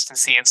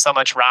inconsistency and so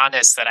much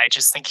rawness that I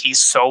just think he's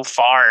so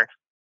far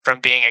from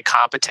being a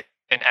competent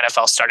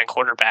NFL starting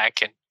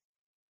quarterback. And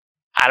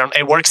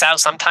it works out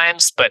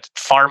sometimes, but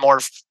far more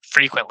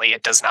frequently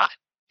it does not.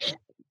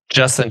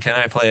 Justin, can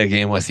I play a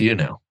game with you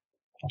now?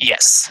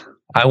 Yes.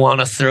 I want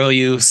to throw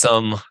you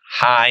some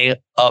high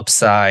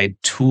upside,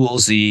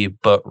 toolsy,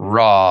 but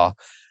raw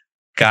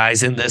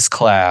guys in this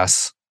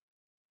class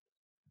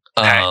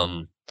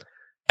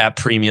at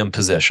premium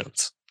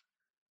positions.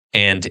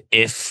 And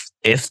if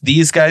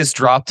these guys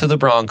drop to the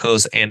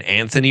Broncos and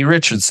Anthony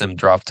Richardson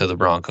drop to the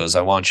Broncos,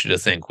 I want you to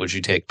think, would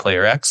you take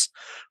player X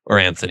or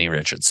Anthony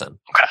Richardson?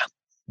 Okay.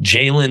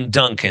 Jalen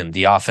Duncan,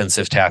 the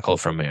offensive tackle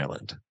from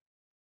Maryland.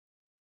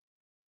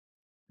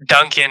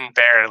 Duncan,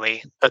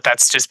 barely, but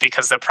that's just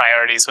because the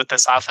priorities with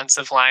this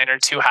offensive line are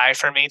too high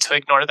for me to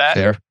ignore that.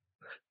 Fair.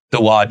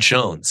 Dawad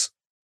Jones,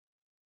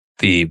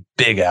 the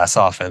big-ass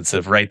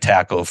offensive right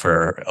tackle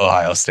for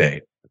Ohio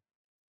State.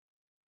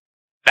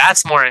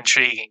 That's more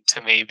intriguing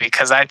to me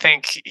because I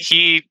think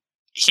he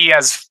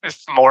has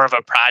more of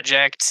a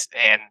project,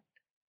 and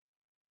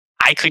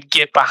I could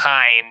get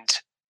behind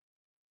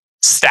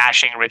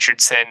stashing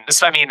Richardson.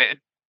 So, I mean, it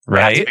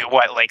right? has to be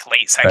like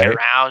late second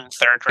round,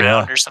 third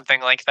round, or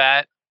something like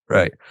that.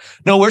 Right.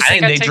 No, we're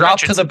saying they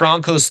dropped Richardson to the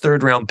Broncos'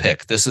 third round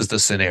pick. This is the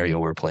scenario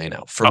we're playing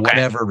out for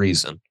whatever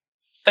reason.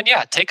 Then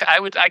yeah,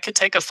 I could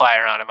take a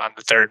flyer on him on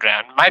the third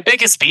round. My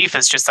biggest beef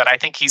is just that I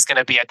think he's going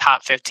to be a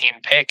top 15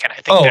 pick, and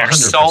I think there are 100%.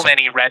 so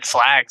many red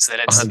flags that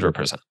it's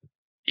 100%.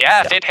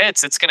 Yeah, if it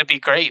hits, it's going to be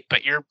great.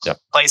 But you're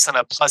placing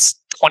a plus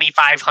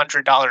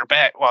 $2,500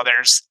 bet while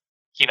there's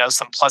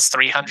some plus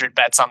 300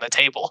 bets on the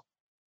table.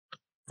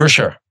 For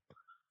sure.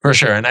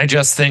 And I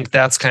just think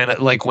that's kind of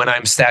like when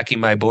I'm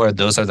stacking my board,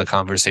 those are the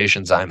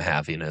conversations I'm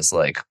having is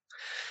like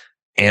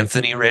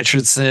Anthony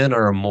Richardson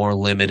or a more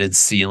limited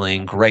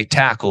ceiling right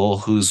tackle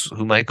who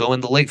might go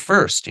in the late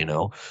first,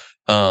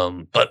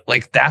 but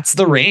like that's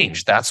the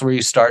range. That's where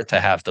you start to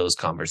have those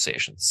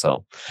conversations.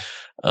 So,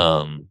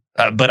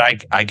 but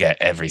I get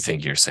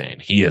everything you're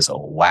saying. He is a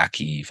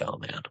wacky eval,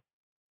 man.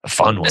 A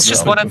fun one. It's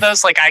just one of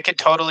those, like, I could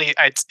totally,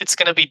 it's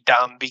going to be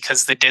dumb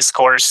because the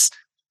discourse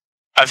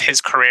of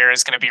his career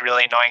is going to be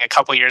really annoying a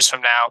couple years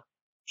from now.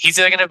 He's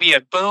either going to be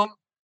a boom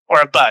or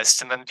a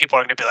bust. And then people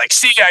are going to be like,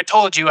 see, I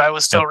told you I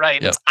was still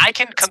right. Yep. I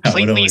can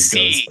completely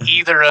see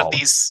either of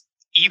these,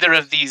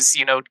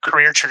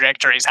 career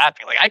trajectories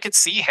happening. Like, I could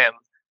see him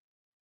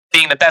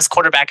being the best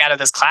quarterback out of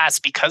this class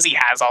because he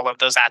has all of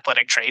those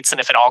athletic traits. And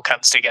if it all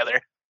comes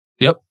together,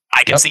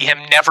 I can see him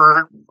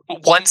never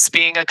once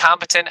being a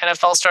competent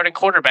NFL starting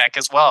quarterback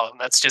as well. And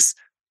that's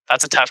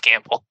a tough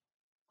gamble.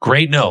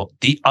 Great note.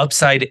 The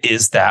upside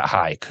is that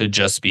high. Could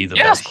just be the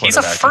best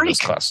quarterback in this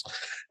class.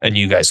 And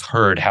you guys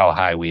heard how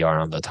high we are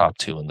on the top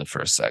two in the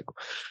first segment.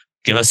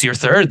 Give us your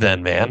third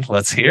then, man.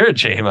 Let's hear it,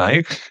 J.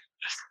 Mike.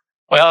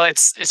 Well,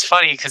 it's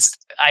funny because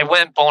I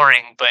went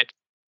boring, but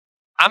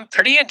I'm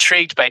pretty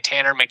intrigued by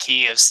Tanner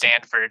McKee of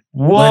Stanford.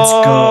 Whoa. Let's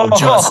go,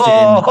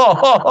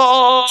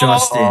 Justin.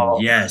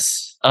 Justin,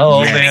 yes.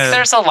 I think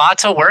there's a lot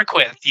to work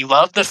with. You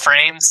love the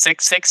frame,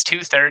 6'6",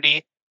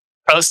 230.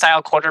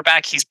 Pro-style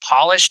quarterback. He's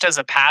polished as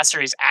a passer.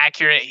 He's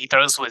accurate. He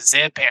throws with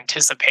zip,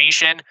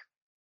 anticipation.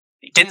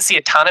 You didn't see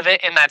a ton of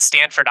it in that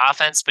Stanford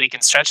offense, but he can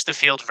stretch the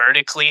field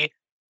vertically.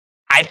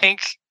 I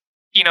think,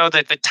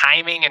 that the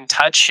timing and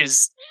touch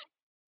is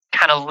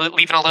kind of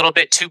leaving a little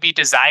bit to be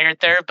desired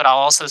there, but I'll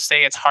also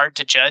say it's hard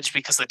to judge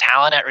because the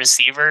talent at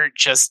receiver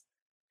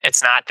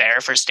it's not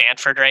there for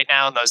Stanford right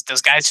now. And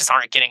those guys just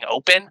aren't getting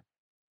open.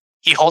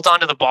 He holds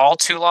onto the ball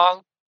too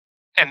long.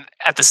 And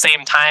at the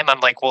same time,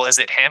 I'm like, well, is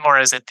it him or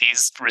is it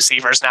these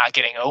receivers not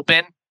getting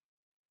open?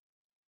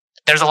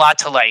 There's a lot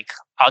to like.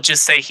 I'll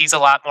just say he's a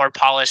lot more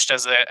polished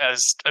as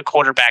a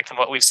quarterback than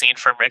what we've seen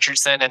from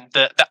Richardson. And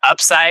the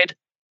upside,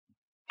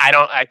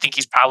 I think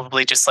he's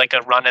probably just like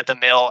a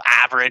run-of-the-mill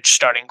average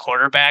starting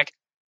quarterback.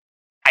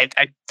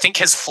 I think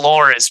his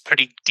floor is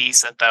pretty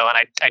decent, though,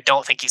 and I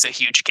don't think he's a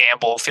huge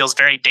gamble. Feels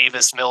very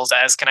Davis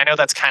Mills-esque, and I know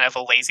that's kind of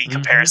a lazy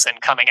comparison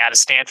coming out of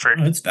Stanford.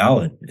 No, it's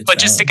valid.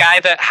 Just a guy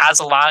that has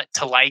a lot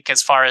to like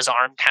as far as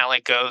arm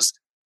talent goes.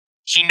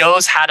 He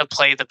knows how to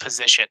play the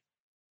position.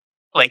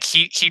 Like,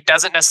 he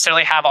doesn't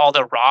necessarily have all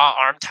the raw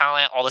arm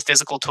talent, all the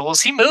physical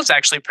tools. He moves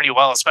actually pretty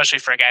well, especially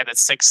for a guy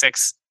that's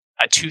 6'6",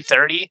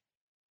 230.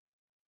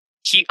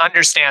 He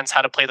understands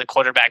how to play the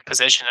quarterback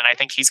position, and I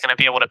think he's going to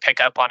be able to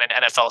pick up on an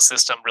NFL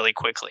system really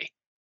quickly.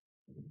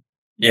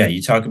 Yeah,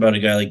 you talk about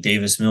a guy like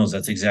Davis Mills,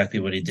 that's exactly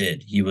what he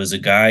did. He was a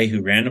guy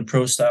who ran a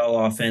pro-style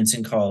offense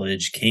in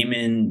college, came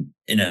in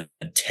a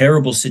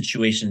terrible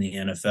situation in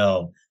the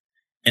NFL,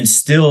 and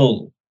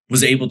still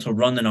was able to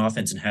run an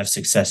offense and have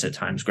success at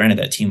times. Granted,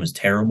 that team was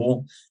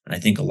terrible, and I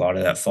think a lot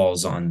of that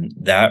falls on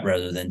that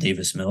rather than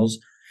Davis Mills.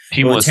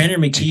 He was Tanner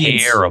McKee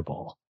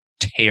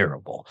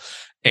terrible.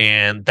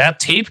 And that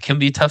tape can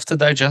be tough to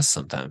digest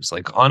sometimes.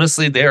 Like,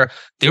 honestly, there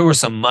were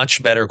some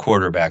much better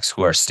quarterbacks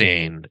who are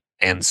staying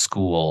in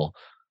school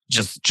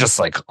just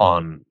like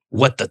on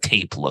what the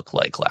tape looked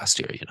like last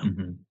year,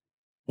 Mm-hmm.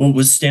 Well,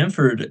 with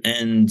Stanford,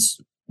 and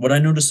what I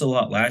noticed a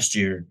lot last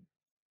year,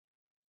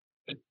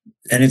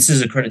 and this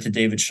is a credit to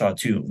David Shaw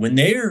too, when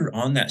they're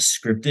on that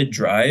scripted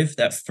drive,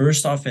 that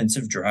first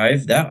offensive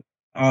drive, that's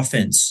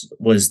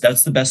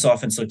the best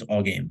offense looked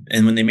all game.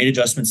 And when they made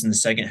adjustments in the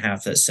second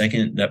half,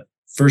 that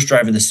first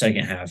drive of the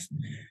second half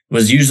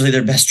was usually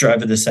their best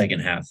drive of the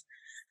second half.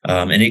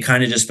 And it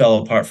kind of just fell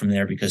apart from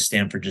there because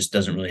Stanford just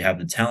doesn't really have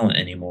the talent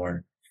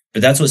anymore.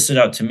 But that's what stood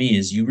out to me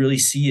is you really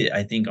see it,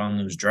 I think, on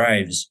those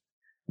drives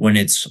when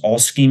it's all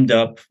schemed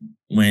up,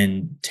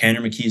 when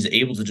Tanner McKee is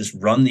able to just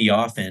run the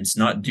offense,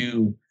 not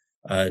do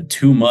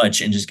too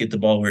much and just get the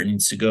ball where it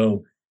needs to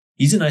go.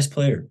 He's a nice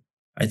player.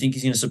 I think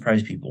he's going to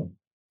surprise people.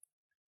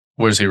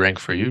 Where does he rank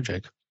for you,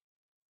 Jake?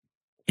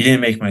 He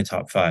didn't make my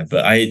top 5,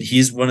 but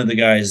he's one of the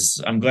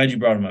guys. I'm glad you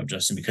brought him up,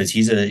 Justin, because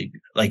he's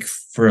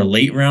for a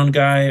late round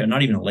guy, or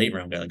not even a late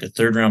round guy, like a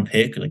 3rd round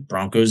pick, like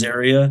Broncos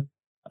area.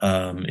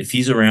 If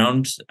he's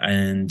around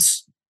and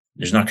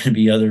there's not going to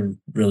be other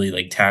really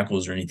like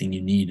tackles or anything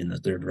you need in the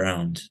 3rd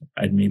round,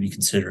 I'd maybe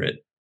consider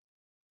it.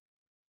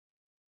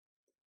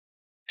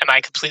 Am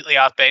I completely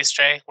off base,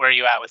 Jay? Where are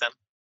you at with him?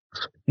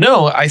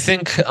 No, I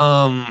think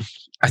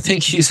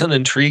he's an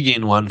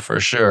intriguing one for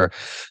sure.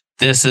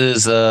 This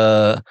is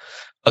a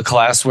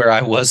class where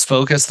I was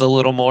focused a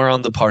little more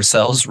on the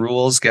Parcells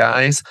rules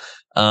guys.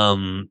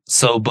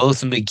 So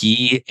both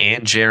McGee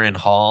and Jaren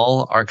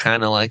Hall are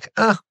kind of like,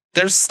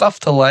 there's stuff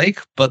to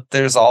like, but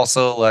there's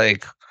also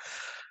like,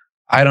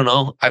 I don't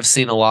know. I've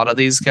seen a lot of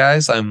these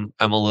guys. I'm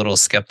a little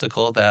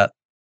skeptical that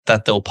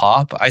they'll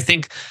pop. I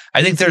think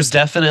there's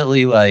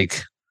definitely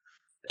like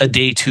a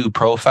day 2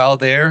 profile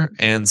there,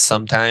 and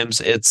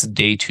sometimes it's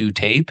day 2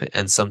 tape,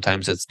 and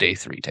sometimes it's day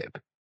 3 tape.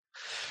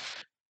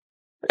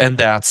 And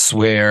that's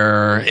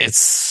where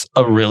it's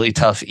a really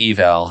tough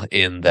eval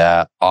in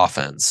that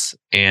offense.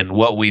 And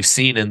what we've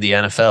seen in the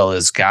NFL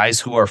is guys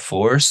who are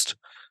forced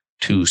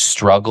to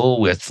struggle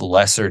with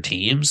lesser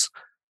teams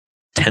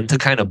tend to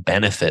kind of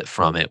benefit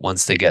from it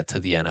once they get to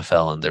the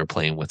NFL and they're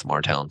playing with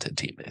more talented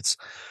teammates.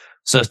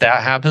 So if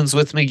that happens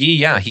with McGee,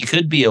 yeah, he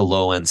could be a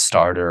low-end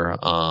starter,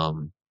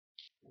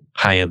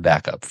 high-end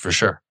backup for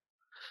sure.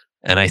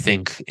 And I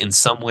think in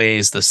some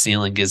ways the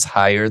ceiling is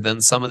higher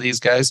than some of these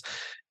guys,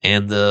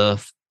 and the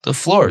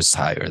floor is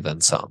higher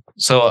than some.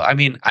 So, I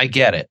mean, I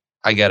get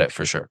it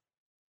for sure.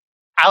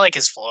 I like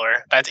his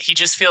floor, but he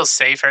just feels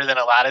safer than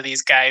a lot of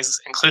these guys,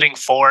 including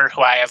 4,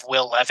 who I have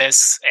Will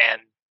Levis.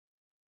 And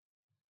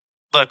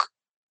look,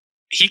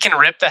 he can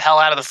rip the hell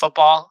out of the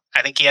football.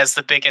 I think he has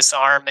the biggest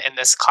arm in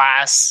this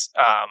class.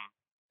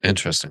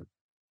 Interesting.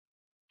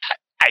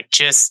 I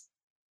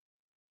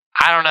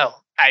don't know.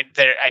 I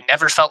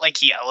never felt like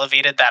he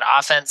elevated that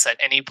offense at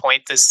any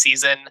point this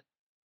season.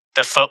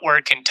 The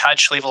footwork and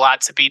touch leave a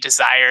lot to be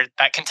desired.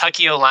 That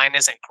Kentucky O-line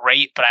isn't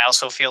great, but I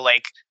also feel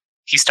like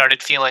he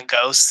started feeling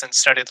ghosts and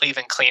started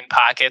leaving clean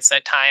pockets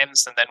at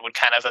times, and then would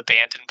kind of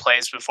abandon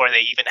plays before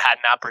they even had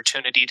an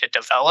opportunity to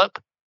develop.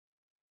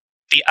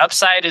 The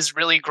upside is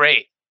really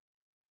great.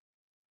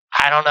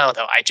 I don't know,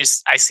 though.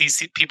 I see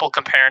people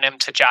comparing him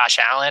to Josh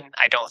Allen.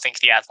 I don't think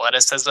the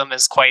athleticism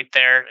is quite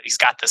there. He's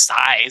got the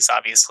size,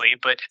 obviously,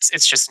 but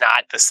it's just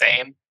not the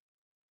same.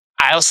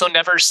 I also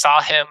never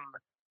saw him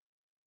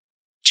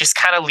just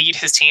kind of lead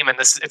his team, and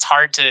it's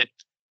hard to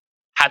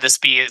have this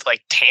be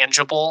like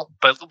tangible,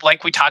 but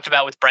like we talked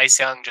about with Bryce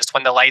Young, just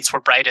when the lights were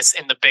brightest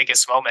in the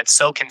biggest moments,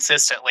 so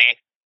consistently,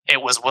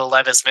 it was Will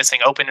Levis missing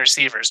open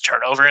receivers,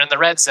 turnover in the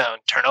red zone,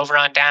 turnover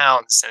on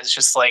downs. And it's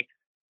just like,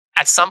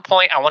 at some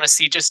point, I want to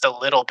see just a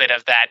little bit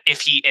of that.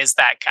 If he is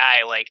that guy,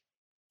 like,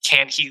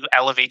 can he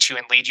elevate you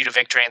and lead you to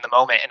victory in the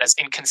moment? And as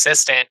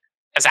inconsistent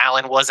as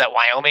Allen was at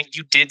Wyoming,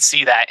 you did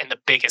see that in the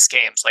biggest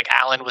games. Like,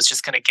 Allen was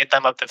just going to get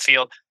them up the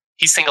field.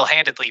 He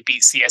single-handedly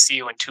beat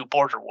CSU in 2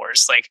 border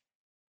wars. Like,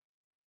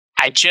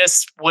 I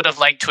just would have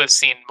liked to have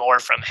seen more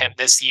from him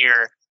this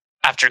year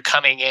after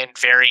coming in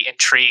very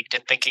intrigued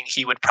and thinking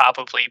he would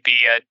probably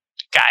be a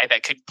guy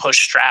that could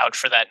push Stroud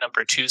for that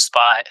number 2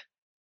 spot.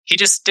 He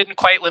just didn't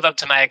quite live up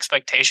to my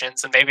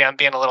expectations, and maybe I'm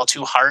being a little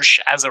too harsh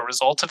as a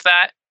result of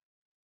that,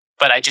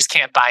 but I just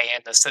can't buy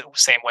in the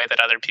same way that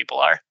other people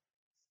are.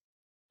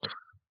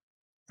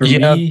 For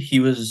me, he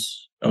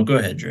was... Oh, go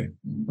ahead, Dre.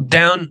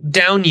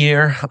 Down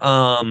year,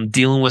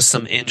 dealing with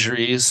some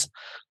injuries.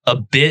 A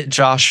bit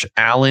Josh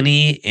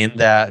Allen-y in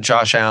that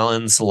Josh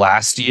Allen's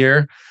last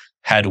year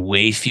had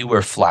way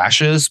fewer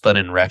flashes, but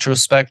in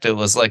retrospect, it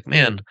was like,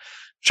 man,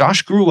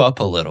 Josh grew up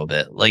a little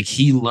bit. Like,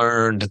 he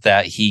learned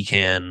that he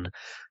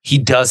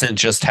doesn't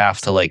just have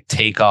to like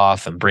take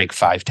off and break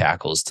 5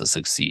 tackles to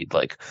succeed.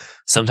 Like,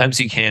 sometimes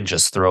you can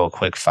just throw a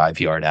quick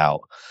 5-yard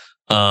out.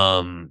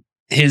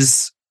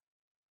 His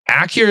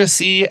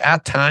accuracy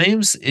at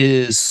times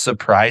is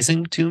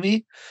surprising to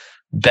me,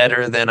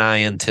 better than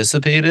I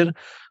anticipated.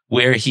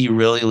 Where he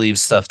really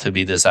leaves stuff to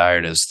be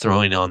desired is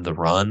throwing on the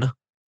run.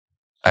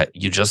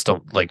 You just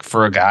don't, like,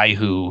 for a guy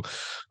who,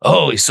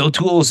 he's so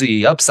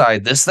toolsy,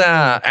 upside, this,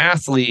 that,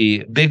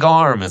 athlete, big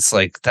arm. It's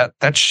like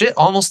that shit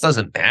almost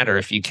doesn't matter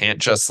if you can't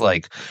just,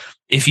 like,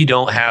 if you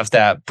don't have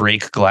that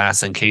break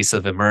glass in case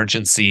of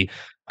emergency,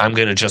 I'm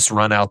going to just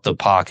run out the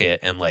pocket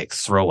and like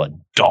throw a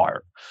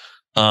dart.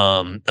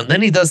 And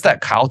then he does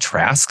that Kyle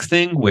Trask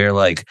thing where,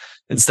 like,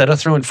 instead of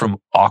throwing from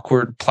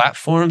awkward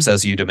platforms,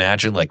 as you'd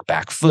imagine, like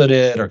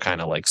back-footed or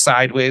kind of like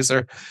sideways,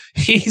 or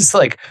he's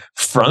like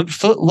front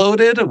foot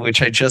loaded,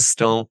 which I just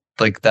don't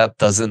like.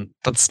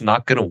 That's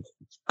not going to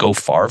go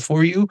far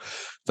for you.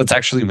 that's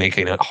actually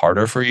making it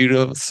harder for you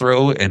to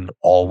throw in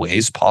all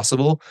ways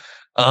possible.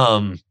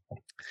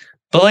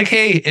 But like,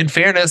 hey, in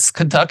fairness,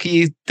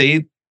 Kentucky,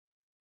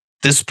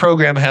 this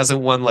program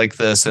hasn't won like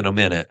this in a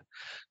minute.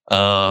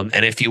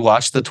 And if you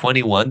watch the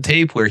 21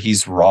 tape where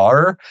he's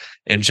raw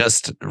and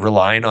just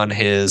relying on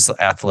his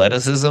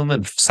athleticism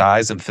and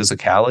size and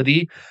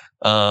physicality,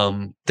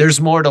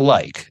 there's more to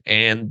like.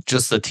 And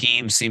just the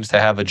team seems to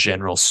have a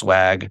general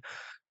swag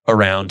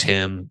around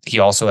him. He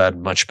also had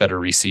much better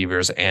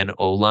receivers and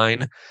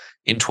O-line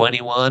in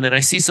 21. And I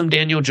see some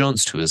Daniel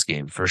Jones to his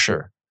game for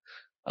sure.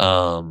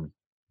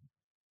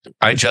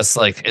 I just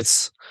like,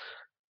 it's,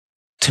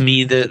 to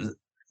me, the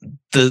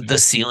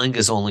ceiling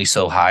is only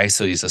so high.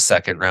 So he's a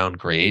second round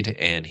grade,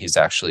 and he's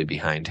actually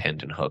behind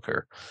Hendon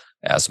Hooker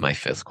as my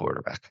 5th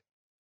quarterback.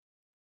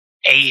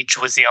 Age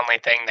was the only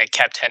thing that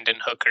kept Hendon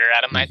Hooker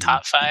out of my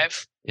top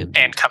 5. Indeed.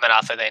 And coming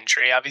off of the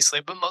injury,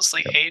 obviously, but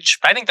mostly age.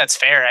 But I think that's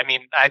fair. I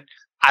mean,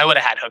 I would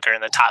have had Hooker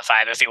in the top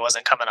 5 if he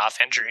wasn't coming off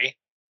injury.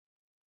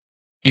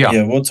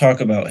 Yeah, we'll talk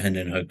about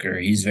Hendon Hooker.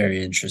 He's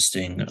very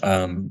interesting.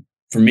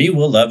 For me,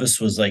 Will Levis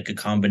was like a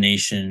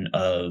combination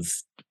of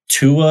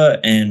Tua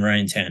and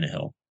Ryan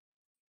Tannehill.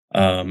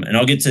 And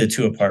I'll get to the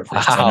Tua part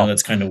first. Wow. I know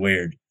that's kind of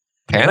weird.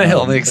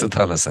 Tannehill makes a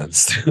ton of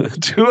sense.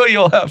 Tua,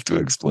 you'll have to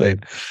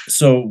explain.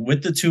 So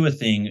with the Tua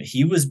thing,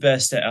 he was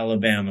best at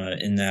Alabama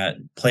in that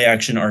play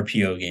action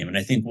RPO game. And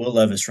I think Will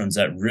Levis runs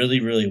that really,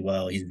 really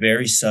well. He's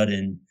very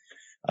sudden.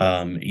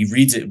 He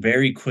reads it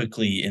very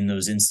quickly in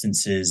those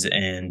instances.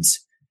 And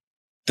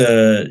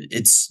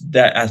it's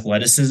that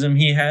athleticism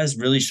he has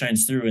really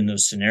shines through in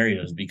those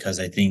scenarios, because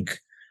I think,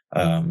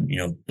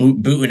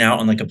 booting out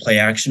on like a play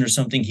action or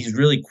something, he's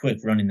really quick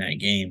running that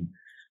game.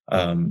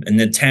 And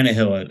then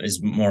Tannehill is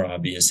more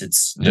obvious.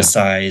 It's the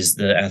size,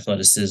 the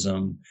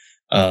athleticism,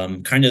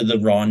 kind of the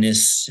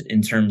rawness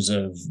in terms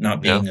of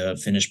not being a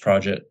finished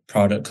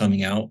product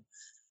coming out.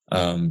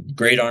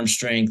 Great arm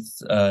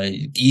strength,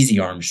 easy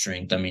arm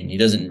strength. I mean, he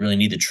doesn't really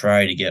need to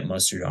try to get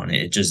mustard on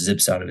it. It just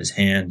zips out of his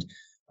hand.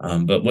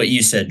 But what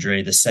you said,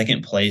 Dre, the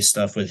second play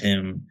stuff with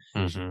him,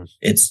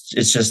 it's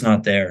just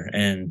not there.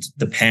 And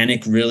the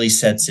panic really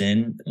sets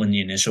in when the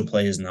initial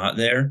play is not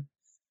there.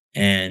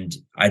 And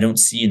I don't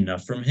see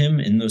enough from him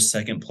in those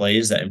second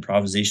plays, that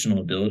improvisational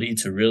ability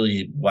to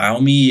really wow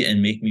me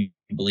and make me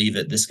believe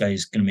that this guy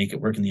is going to make it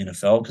work in the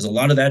NFL. Because a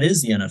lot of that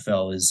is the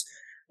NFL, is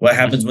what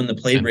happens when the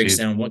play breaks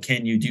down. What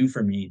can you do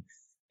for me?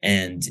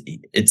 And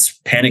it's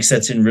panic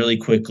sets in really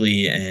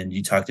quickly. And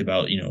you talked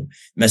about,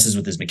 messes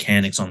with his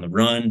mechanics on the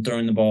run,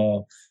 throwing the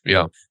ball.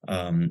 Yeah.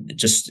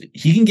 Just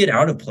he can get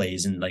out of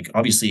plays and like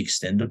obviously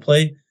extend a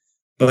play,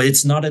 but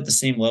it's not at the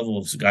same level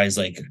of guys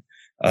like,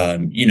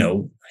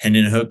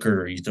 Hendon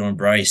Hooker, or you throwing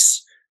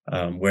Bryce,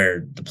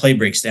 where the play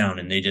breaks down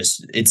and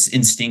it's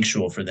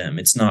instinctual for them.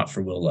 It's not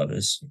for Will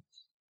Levis.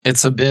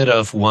 It's a bit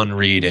of one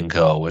read and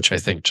go, which I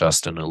think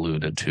Justin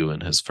alluded to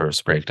in his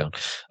first breakdown.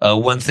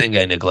 One thing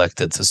I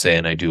neglected to say,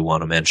 and I do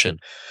want to mention,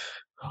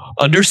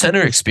 under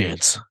center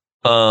experience.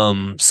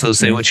 So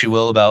say what you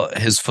will about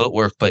his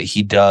footwork, but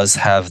he does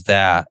have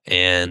that.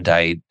 And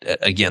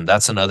again,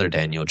 that's another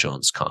Daniel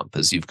Jones comp,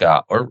 as you've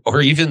got,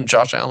 or even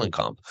Josh Allen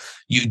comp.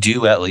 You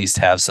do at least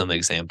have some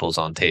examples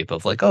on tape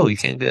of like, oh, he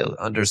can get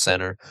under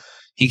center.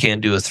 He can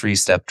do a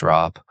 3-step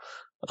drop.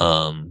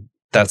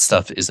 That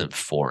stuff isn't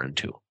foreign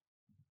to him.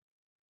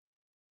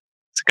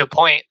 It's a good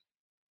point.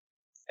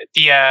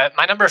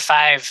 My number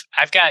 5,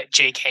 I've got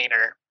Jake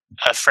Haener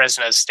of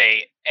Fresno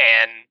State,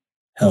 and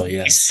hell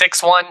yeah, he's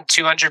 6'1",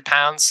 200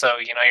 pounds. So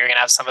you're gonna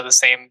have some of the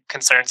same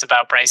concerns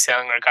about Bryce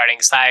Young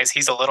regarding size.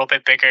 He's a little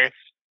bit bigger.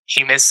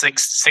 He missed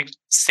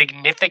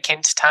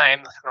significant time.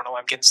 I don't know why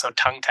I'm getting so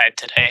tongue tied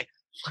today.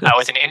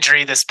 With an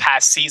injury this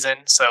past season,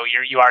 so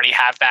you already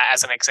have that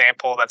as an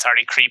example that's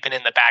already creeping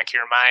in the back of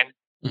your mind.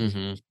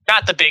 Mm-hmm.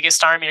 Not the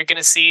biggest arm you're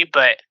gonna see,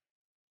 but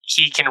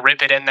he can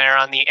rip it in there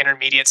on the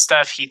intermediate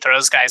stuff. He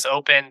throws guys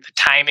open. The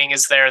timing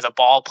is there. The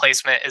ball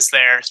placement is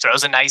there.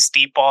 Throws a nice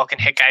deep ball, can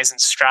hit guys in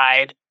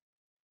stride.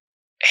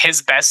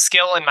 His best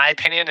skill, in my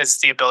opinion, is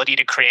the ability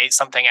to create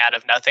something out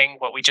of nothing.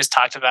 What we just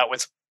talked about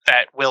with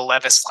that Will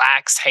Levis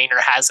lacks, Haener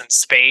has in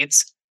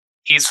spades.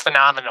 He's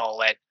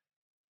phenomenal at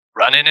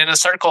running in a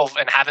circle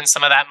and having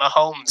some of that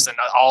Mahomes. And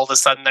all of a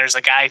sudden there's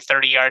a guy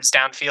 30 yards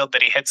downfield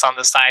that he hits on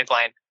the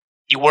sideline.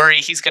 You worry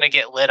he's going to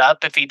get lit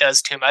up if he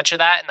does too much of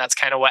that. And that's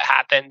kind of what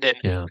happened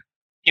and,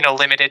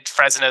 limited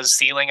Fresno's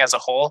ceiling as a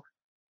whole.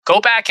 Go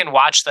back and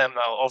watch them,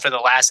 though, over the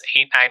last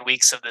 8-9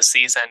 weeks of the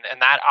season.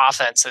 And that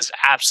offense is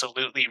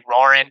absolutely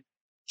roaring.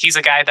 He's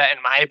a guy that,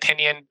 in my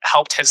opinion,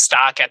 helped his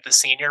stock at the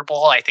Senior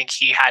Bowl. I think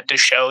he had to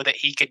show that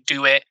he could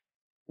do it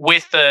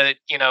with the,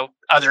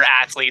 other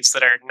athletes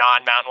that are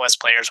non-Mountain West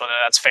players, whether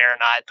that's fair or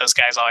not. Those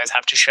guys always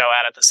have to show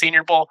out at the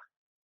Senior Bowl.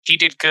 He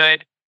did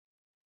good.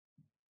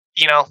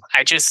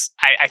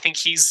 I think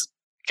he's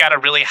got a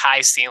really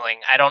high ceiling.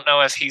 I don't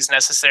know if he's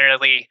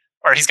necessarily,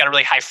 or he's got a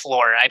really high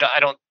floor. I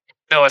don't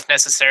know if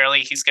necessarily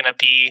he's going to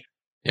be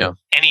an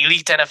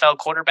elite NFL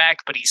quarterback,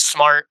 but he's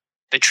smart.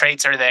 The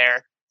traits are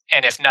there.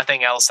 And if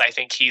nothing else, I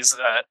think he's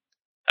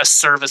a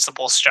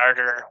serviceable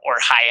starter or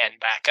high-end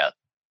backup.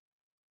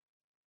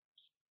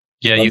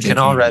 Yeah, you can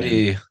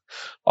already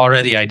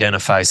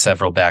identify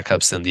several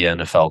backups in the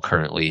NFL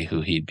currently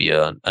who he'd be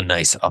a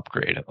nice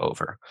upgrade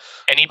over.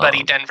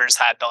 Anybody Denver's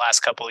had the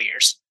last couple of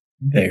years.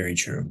 Very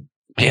true.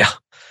 Yeah.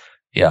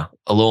 Yeah.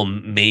 A little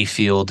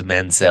Mayfield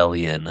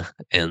Manzielian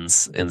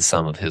in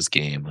some of his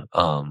game.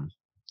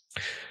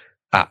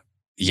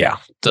 Yeah.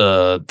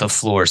 The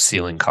floor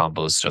ceiling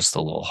combo is just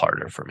a little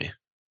harder for me.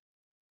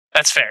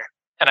 That's fair.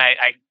 And I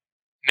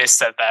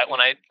missaid that when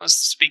I was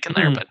speaking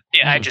there, but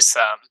yeah, I just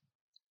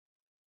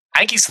I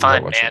think he's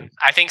fun, man.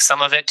 I think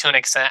some of it to an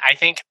extent. I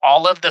think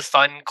all of the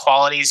fun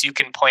qualities you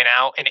can point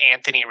out in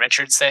Anthony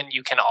Richardson,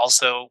 you can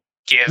also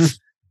give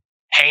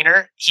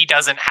Haener. He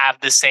doesn't have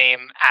the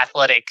same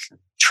athletic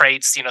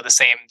traits, the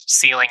same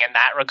ceiling in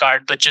that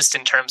regard, but just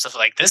in terms of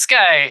like this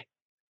guy,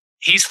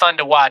 he's fun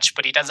to watch,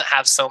 but he doesn't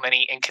have so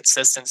many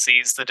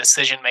inconsistencies. The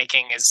decision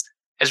making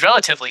is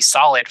relatively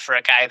solid for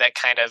a guy that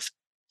kind of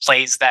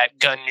plays that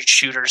gun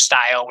shooter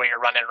style where you're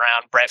running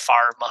around Brett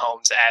Favre,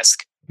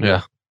 Mahomes-esque.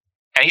 Yeah.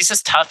 And he's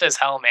just tough as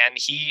hell, man.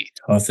 He,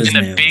 tough as in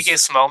the nails.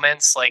 biggest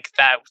moments, like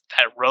that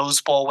Rose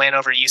Bowl win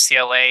over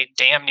UCLA,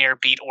 damn near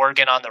beat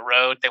Oregon on the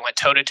road. They went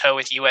toe-to-toe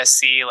with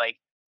USC, like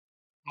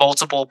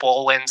multiple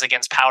bowl wins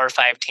against Power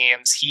 5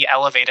 teams. He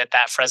elevated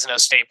that Fresno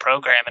State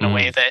program in a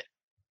way that,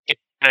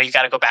 you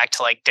got to go back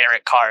to like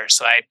Derek Carr.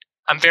 So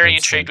I'm very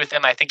intrigued with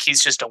him. I think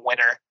he's just a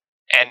winner.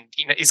 And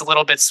he's a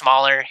little bit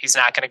smaller. He's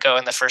not going to go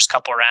in the first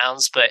couple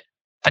rounds, but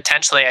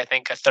potentially I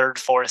think a 3rd,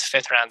 4th,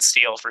 5th round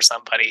steal for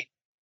somebody.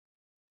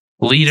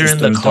 Leader in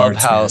the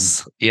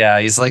clubhouse. Yeah,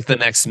 he's like the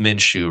next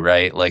Minshew,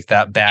 right? Like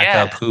that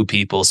backup who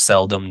people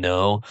seldom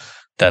know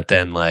that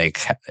then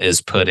like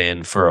is put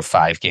in for a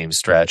 5-game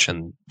stretch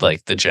and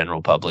like the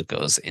general public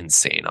goes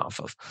insane off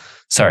of.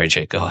 Sorry,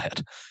 Jake, go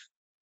ahead.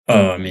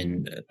 Oh, I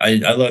mean, I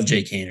love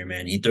Jake Haener,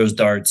 man. He throws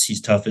darts.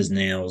 He's tough as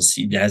nails.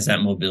 He has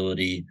that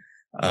mobility.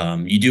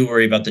 You do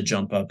worry about the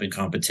jump up in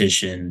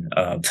competition.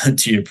 But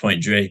to your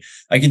point, Dre,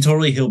 I can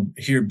totally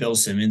hear Bill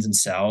Simmons and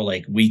Sal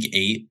like week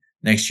 8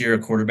 next year. A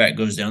quarterback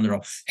goes down. They're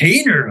all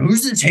Haener.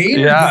 Who's this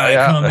Haener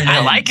guy coming in?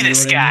 I like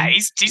this guy. I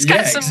mean? He's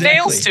got some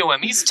nails to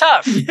him. He's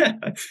tough. Yeah,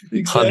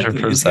 exactly.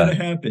 100%. It's gonna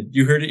happen.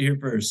 You heard it here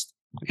first.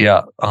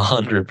 Yeah,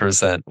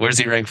 100%. Where's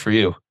he rank for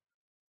you?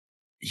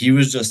 He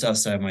was just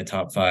outside my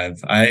top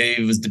 5. I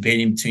was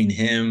debating between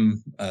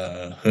him,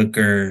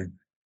 Hooker,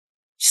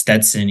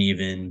 Stetson,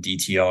 even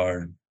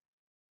DTR.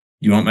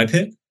 You want my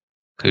pick?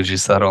 Who'd you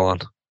settle on?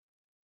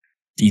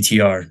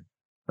 DTR.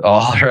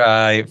 All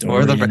right,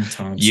 for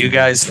Thompson, you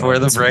guys for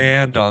the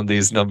brand on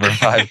these number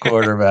 5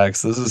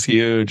 quarterbacks. This is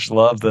huge.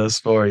 Love this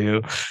for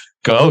you.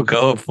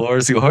 Go. Floor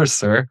is yours,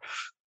 sir.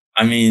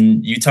 I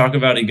mean, you talk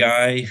about a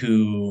guy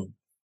who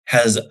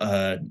has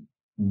a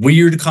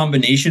weird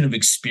combination of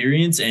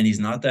experience, and he's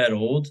not that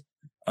old.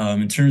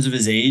 In terms of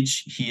his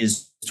age, he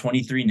is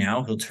 23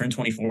 now. He'll turn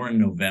 24 in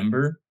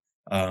November.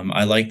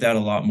 I like that a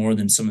lot more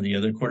than some of the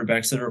other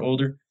quarterbacks that are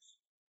older.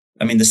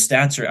 I mean, the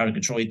stats are out of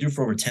control. He threw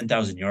for over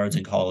 10,000 yards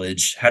in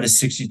college, had a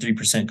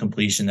 63%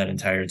 completion that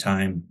entire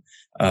time,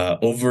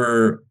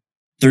 over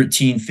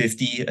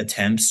 1,350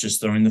 attempts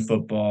just throwing the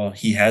football.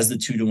 He has the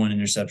 2-to-1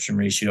 interception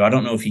ratio. I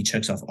don't know if he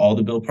checks off all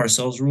the Bill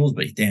Parcells rules,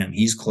 but damn,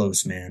 he's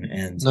close, man.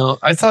 And no,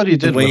 I thought he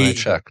did when I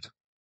checked.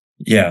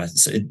 Yeah,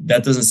 so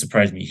that doesn't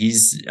surprise me.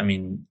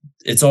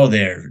 It's all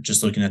there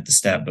just looking at the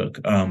stat book.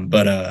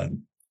 But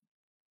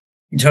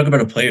you talk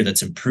about a player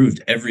that's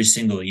improved every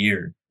single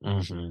year,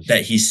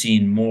 that he's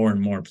seen more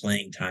and more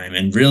playing time.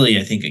 And really,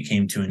 I think it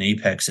came to an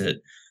apex at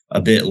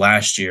a bit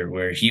last year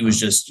where he was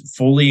just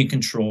fully in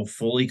control,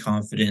 fully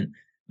confident.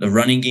 The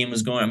running game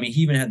was going. I mean,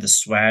 he even had the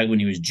swag when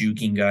he was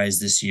juking guys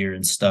this year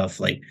and stuff.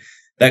 Like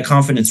that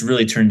confidence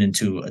really turned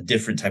into a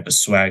different type of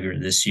swagger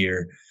this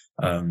year.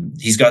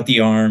 He's got the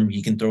arm.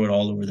 He can throw it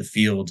all over the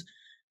field.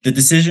 The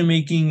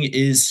decision-making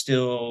is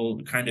still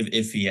kind of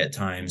iffy at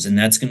times, and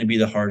that's going to be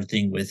the hard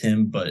thing with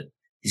him. But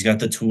he's got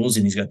the tools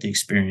and he's got the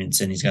experience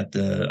and he's got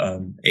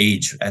the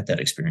age at that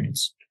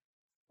experience.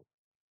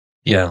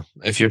 Yeah.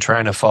 If you're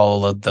trying to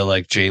follow the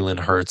like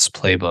Jalen Hurts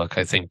playbook,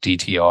 I think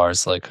DTR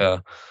is like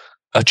a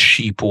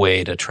cheap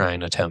way to try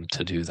and attempt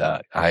to do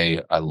that.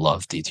 I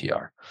love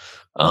DTR.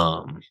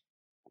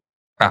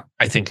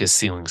 I think his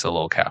ceiling's a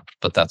little capped,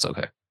 but that's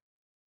okay.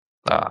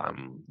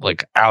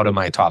 Like out of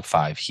my top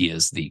 5, he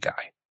is the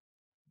guy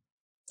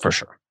for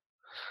sure.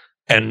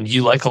 And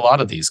you like a lot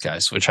of these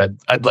guys, which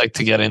I'd like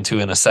to get into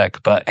in a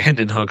sec, but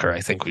Hendon Hooker, I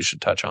think we should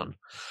touch on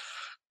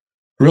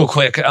real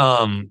quick.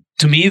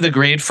 To me, the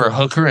grade for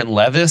Hooker and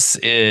Levis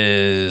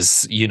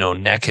is,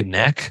 neck and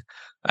neck.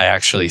 I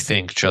actually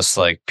think just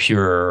like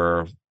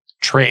pure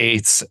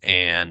traits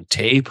and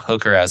tape,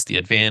 Hooker has the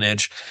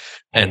advantage.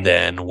 And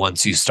then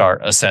once you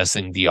start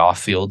assessing the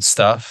off-field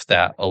stuff,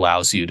 that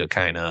allows you to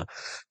kind of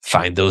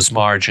find those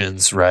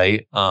margins,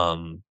 right?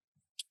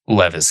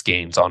 Levis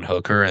gains on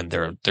Hooker, and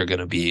they're going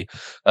to be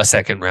a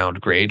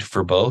 2nd-round grade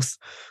for both,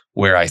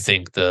 where I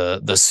think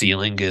the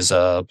ceiling is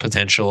a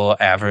potential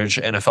average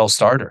NFL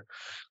starter.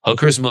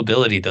 Hooker's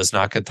mobility does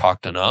not get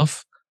talked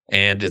enough,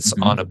 and it's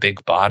on a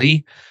big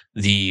body.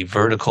 The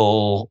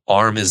vertical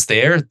arm is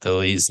there,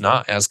 though he's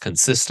not as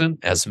consistent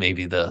as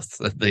maybe the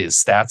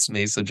stats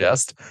may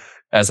suggest.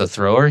 As a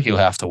thrower, he'll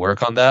have to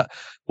work on that.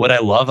 What I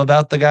love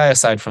about the guy,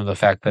 aside from the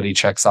fact that he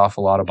checks off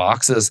a lot of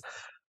boxes,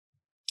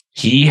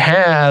 he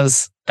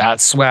has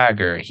that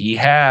swagger. He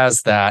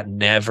has that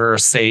never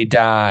say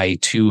die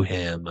to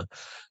him.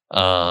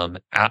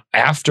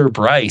 After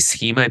Bryce,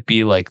 he might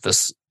be like the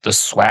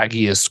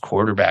swaggiest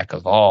quarterback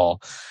of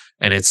all.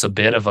 And it's a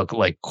bit of a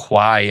like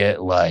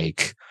quiet,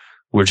 like,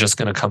 we're just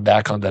going to come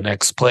back on the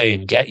next play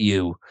and get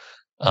you.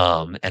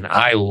 And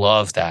I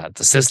love that.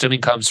 The system he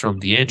comes from,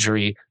 the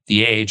injury,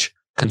 the age,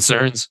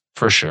 concerns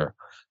for sure.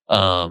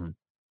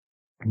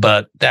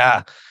 But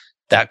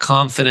that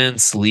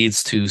confidence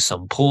leads to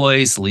some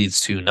poise, leads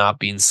to not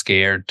being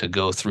scared to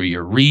go through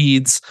your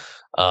reads,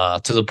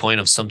 to the point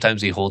of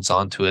sometimes he holds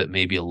on to it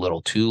maybe a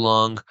little too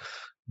long.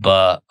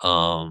 But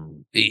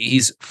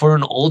he's, for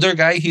an older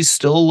guy, he's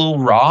still a little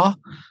raw.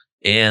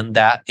 And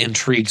that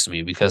intrigues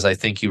me because I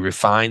think you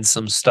refine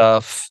some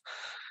stuff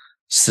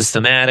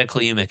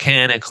systematically,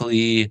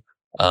 mechanically,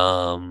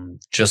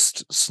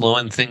 just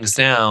slowing things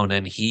down.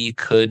 And he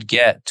could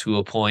get to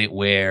a point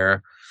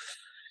where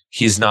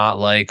he's not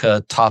like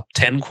a top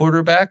 10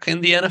 quarterback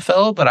in the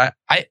NFL, but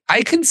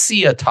I can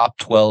see a top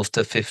 12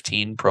 to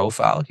 15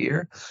 profile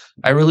here.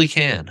 I really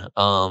can.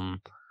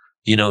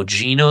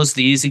 Geno's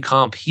the easy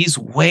comp. He's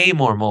way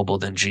more mobile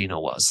than Geno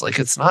was. Like,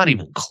 it's not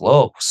even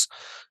close.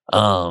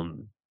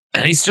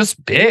 And he's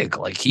just big.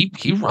 Like, he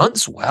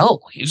runs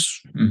well.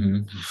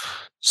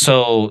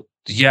 So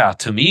yeah,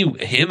 to me,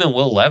 him and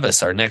Will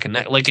Levis are neck and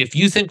neck. Like, if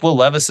you think Will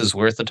Levis is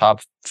worth a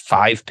top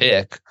 5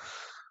 pick,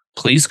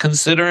 please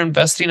consider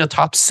investing a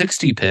top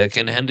 60 pick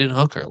in Hendon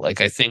Hooker.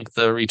 Like, I think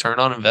the return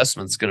on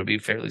investment is going to be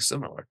fairly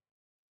similar.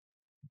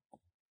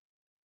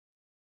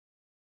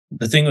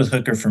 The thing with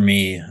Hooker for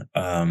me,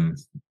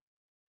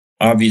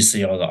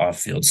 obviously all the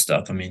off-field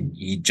stuff. I mean,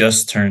 he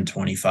just turned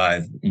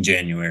 25 in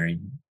January.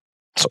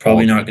 He's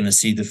probably not going to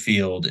see the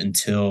field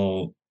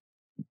until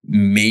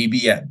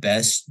maybe at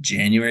best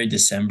January,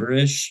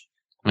 December-ish.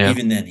 Yeah.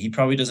 Even then, he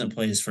probably doesn't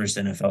play his first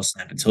NFL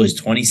snap until he's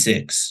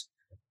 26.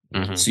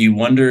 So you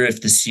wonder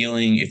if the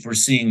ceiling, if we're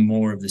seeing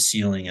more of the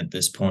ceiling at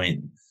this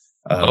point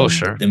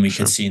than we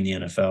could see in the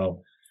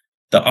NFL.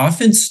 The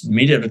offense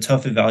made it a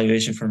tough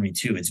evaluation for me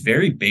too. It's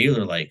very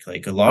Baylor-like,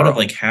 like a lot of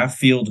like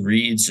half-field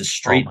reads, just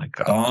straight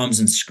bombs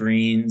and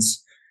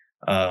screens.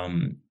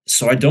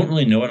 So I don't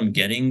really know what I'm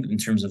getting in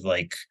terms of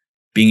like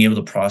being able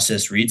to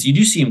process reads. You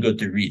do see him go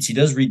through reads. He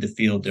does read the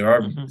field. There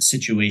are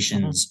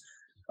situations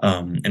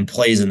and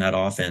plays in that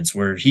offense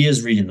where he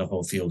is reading the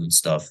whole field and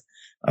stuff.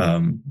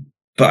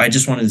 But I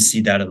just wanted to see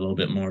that a little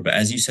bit more. But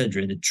as you said,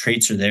 Dre, the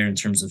traits are there in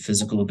terms of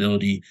physical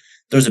ability.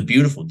 There's a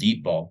beautiful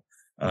deep ball.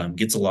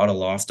 Gets a lot of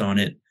loft on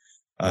it.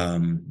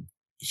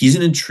 He's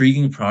an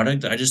intriguing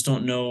product. I just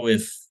don't know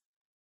if,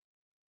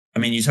 I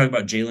mean, you talk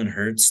about Jalen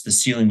Hurts. The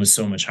ceiling was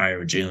so much higher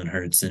with Jalen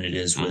Hurts than it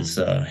is with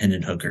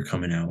Hendon Hooker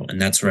coming out.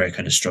 And that's where I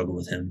kind of struggle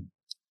with him.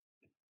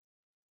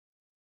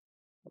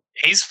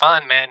 He's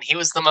fun, man. He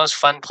was the most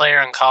fun player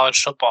in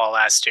college football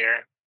last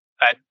year.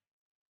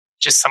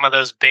 Just some of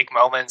those big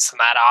moments in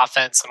that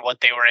offense and what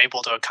they were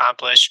able to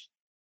accomplish.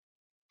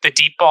 The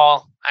deep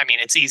ball, I mean,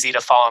 it's easy to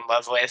fall in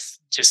love with.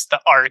 Just the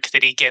arc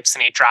that he gets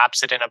and he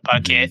drops it in a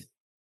bucket.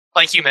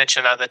 Like you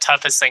mentioned, the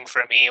toughest thing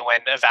for me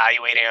when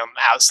evaluating him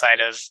outside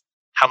of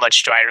how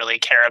much do I really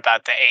care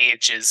about the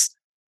age is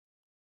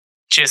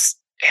just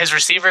his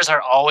receivers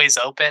are always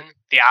open.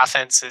 The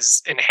offense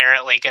is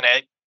inherently going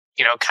to,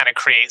 kind of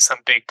create some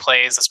big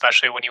plays,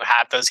 especially when you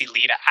have those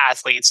elite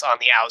athletes on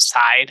the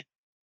outside.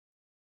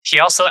 He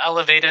also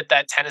elevated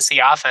that Tennessee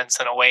offense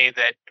in a way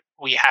that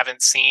we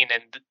haven't seen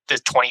in the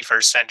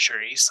 21st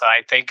century. So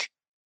I think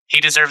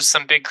he deserves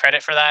some big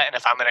credit for that. And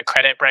if I'm going to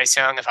credit Bryce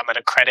Young, if I'm going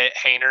to credit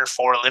Haener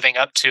for living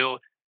up to,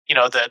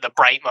 the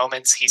bright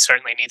moments, he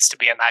certainly needs to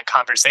be in that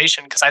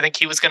conversation because I think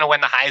he was going to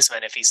win the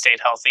Heisman if he stayed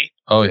healthy.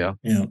 Oh, yeah.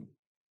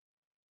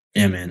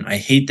 Yeah, man. I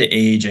hate the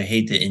age. I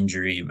hate the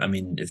injury. I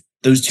mean, if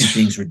those two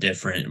things were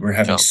different, we're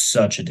having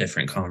such a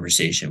different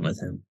conversation with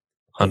him.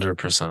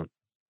 100%.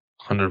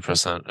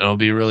 100%. It'll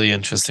be really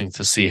interesting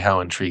to see how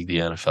intrigued the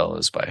NFL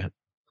is by him.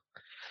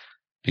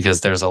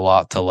 Because there's a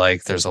lot to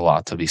like, there's a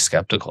lot to be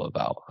skeptical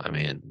about. I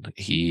mean,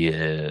 he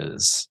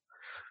is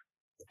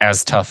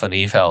as tough an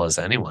eval as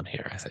anyone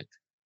here, I think.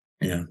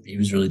 Yeah, he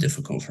was really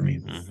difficult for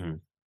me.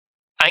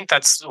 I think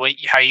that's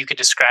how you could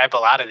describe a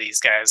lot of these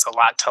guys. A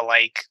lot to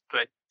like,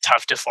 but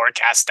tough to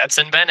forecast.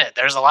 Stetson Bennett,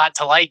 there's a lot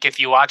to like if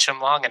you watch him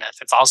long enough.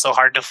 It's also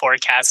hard to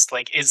forecast,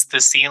 like, is the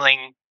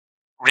ceiling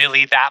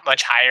really that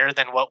much higher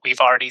than what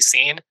we've already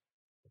seen?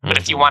 But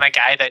if you want a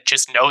guy that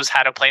just knows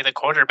how to play the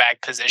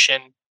quarterback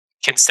position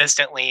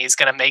consistently, he's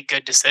going to make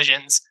good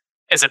decisions,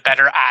 is a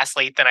better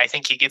athlete than I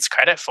think he gets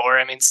credit for.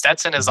 I mean,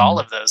 Stetson is all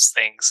of those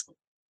things.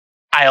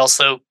 I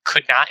also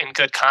could not in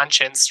good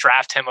conscience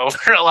draft him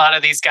over a lot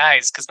of these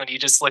guys because when you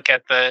just look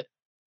at the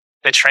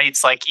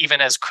traits, like even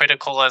as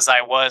critical as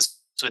I was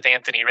with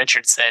Anthony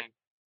Richardson,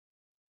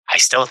 I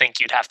still think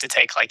you'd have to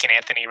take like an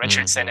Anthony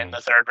Richardson in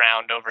the third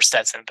round over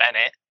Stetson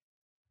Bennett.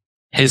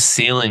 His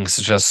ceiling's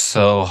just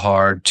so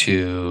hard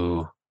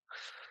to.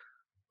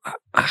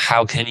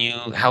 How can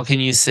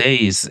you say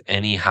he's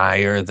any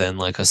higher than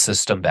like a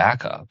system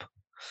backup?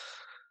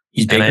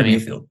 He's Baker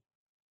Mayfield.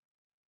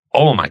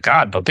 Oh my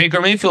God! But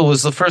Baker Mayfield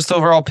was the first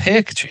overall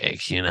pick,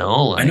 Jake. You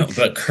know, like, I know,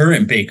 but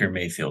current Baker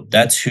Mayfield,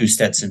 that's who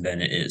Stetson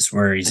Bennett is.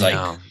 Where he's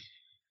like,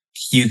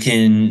 you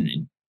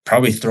can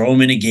probably throw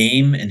him in a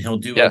game and he'll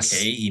do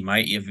okay. He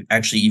might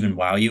actually even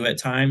wow you at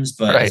times,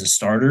 but as a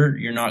starter,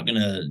 you're not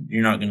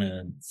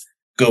gonna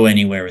go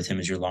anywhere with him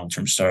as your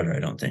long-term starter. I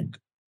don't think.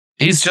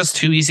 He's just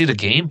too easy to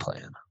game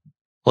plan.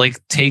 Like,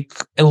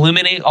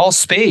 eliminate all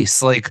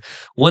space. Like,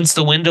 once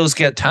the windows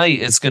get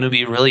tight, it's going to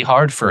be really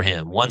hard for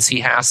him. Once he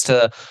has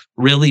to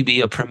really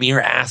be a premier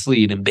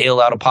athlete and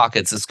bail out of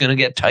pockets, it's going to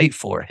get tight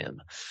for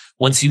him.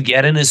 Once you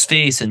get in his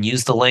face and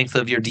use the length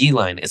of your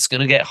D-line, it's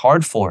going to get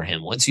hard for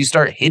him. Once you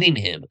start hitting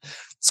him,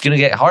 it's going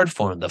to get hard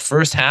for him. The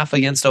first half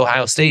against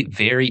Ohio State,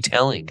 very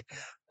telling.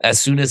 As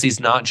soon as he's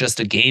not just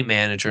a game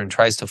manager and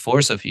tries to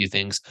force a few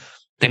things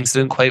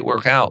didn't quite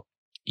work out.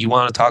 You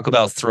want to talk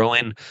about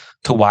throwing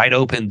to wide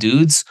open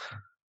dudes?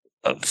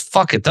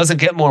 It doesn't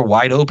get more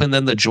wide open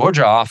than the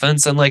Georgia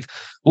offense. And like,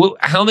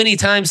 how many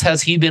times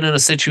has he been in a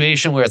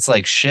situation where it's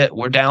like, shit,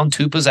 we're down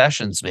 2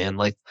 possessions, man.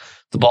 Like,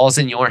 the ball's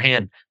in your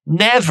hand.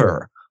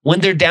 Never. When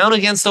they're down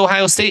against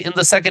Ohio State in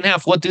the second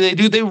half, what do?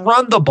 They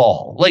run the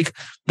ball. Like,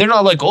 they're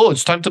not like, oh,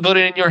 it's time to put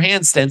it in your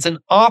hand, Stenson.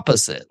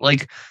 Opposite.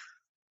 Like,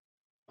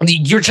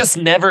 you're just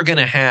never going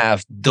to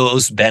have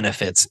those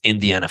benefits in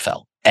the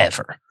NFL,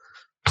 ever.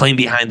 Playing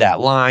behind that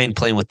line,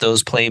 playing with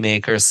those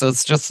playmakers. So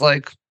it's just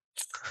like,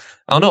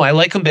 I don't know. I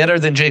like him better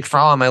than Jake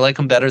Fromm. I like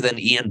him better than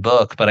Ian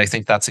Book, but I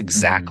think that's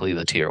exactly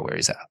the tier where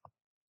he's at.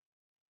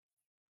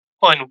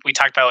 Well, and we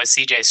talked about with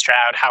CJ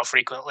Stroud, how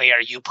frequently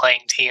are you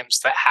playing teams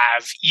that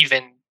have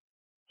even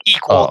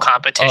equal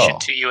competition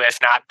to you, if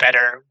not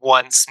better,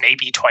 once,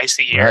 maybe twice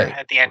a year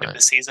at the end of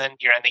the season?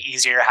 You're in the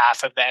easier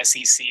half of the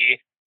SEC.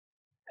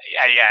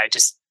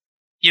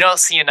 You don't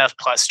see enough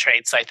plus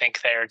traits, I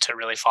think, there to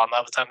really fall in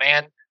love with him.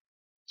 And,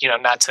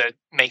 not to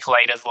make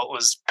light of what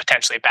was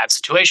potentially a bad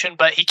situation,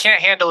 but he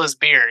can't handle his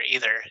beer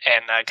either,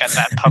 and got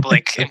that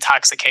public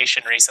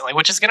intoxication recently,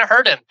 which is going to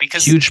hurt him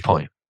because huge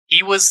point.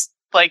 He was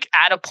like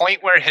at a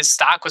point where his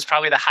stock was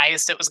probably the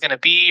highest it was going to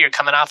be. You're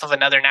coming off of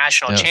another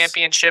national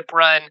championship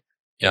run.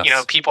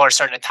 Yes. People are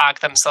starting to talk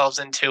themselves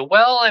into,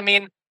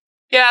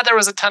 there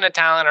was a ton of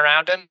talent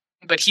around him,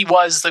 but he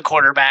was the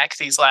quarterback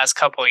these last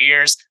couple of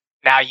years.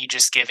 Now you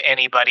just give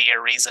anybody a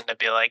reason to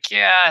be like,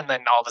 and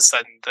then all of a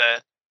sudden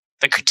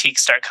the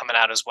critiques start coming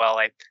out as well.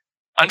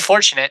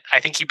 Unfortunate. I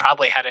think he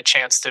probably had a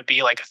chance to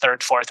be like a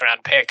 3rd, 4th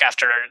round pick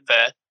after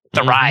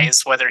the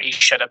rise, whether he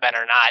should have been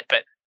or not.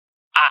 But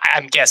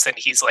I'm guessing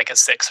he's like a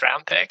 6th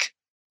round pick.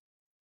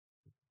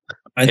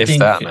 I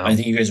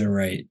think you guys are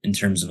right in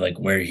terms of like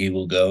where he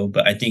will go,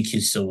 but I think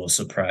he still will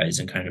surprise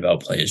and kind of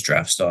outplay his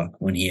draft stock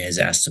when he is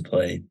asked to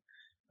play.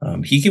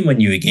 He can win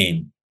you a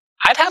game.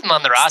 I'd have him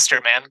on the roster,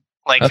 man.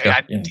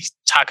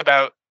 Talk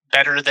about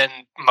better than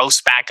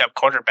most backup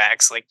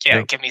quarterbacks.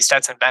 Give me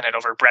Stetson Bennett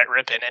over Brett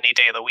Rippon any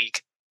day of the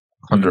week.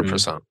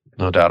 100%.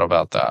 No doubt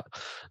about that.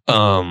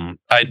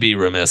 I'd be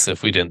remiss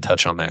if we didn't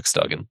touch on Max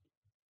Duggan.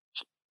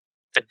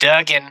 The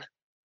Duggan.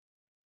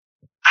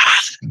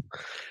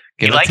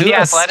 You like the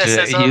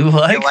athleticism. You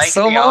like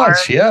so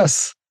much,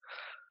 yes.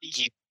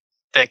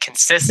 The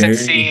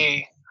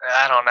consistency,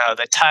 I don't know.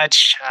 The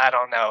touch, I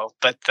don't know.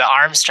 But the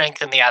arm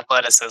strength and the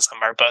athleticism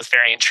are both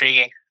very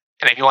intriguing.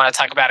 And if you want to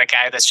talk about a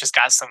guy that's just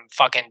got some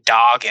fucking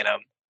dog in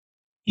him,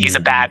 he's a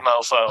bad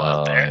mofo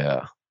out there.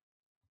 Yeah.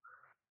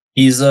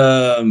 He's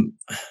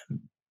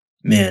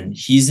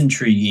he's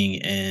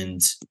intriguing,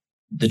 and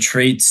the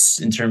traits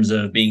in terms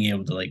of being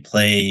able to like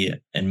play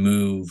and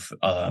move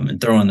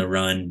and throw on the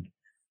run,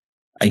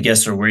 I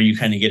guess, are where you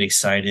kind of get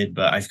excited.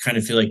 But I kind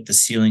of feel like the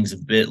ceiling's a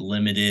bit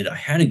limited. I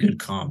had a good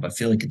comp. I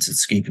feel like it's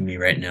escaping me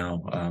right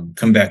now.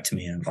 Come back to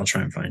me. I'll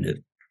try and find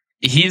it.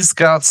 He's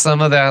got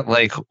some of that,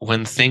 like,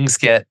 when things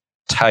get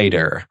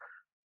tighter,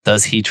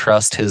 does he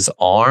trust his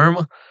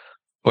arm,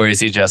 or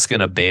is he just going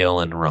to bail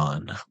and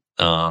run?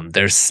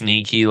 There's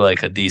sneaky,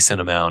 like, a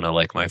decent amount of,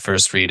 like, my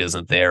first read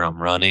isn't there,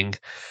 I'm running.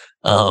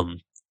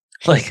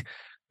 Like,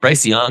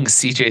 Bryce Young,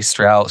 CJ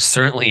Stroud,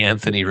 certainly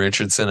Anthony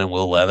Richardson and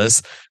Will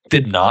Levis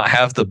did not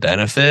have the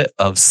benefit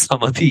of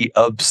some of the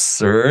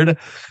absurd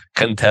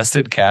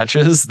contested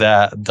catches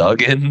that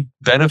Duggan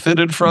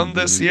benefited from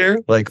this year.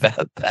 Like,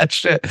 that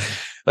shit.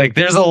 Like,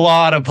 there's a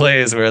lot of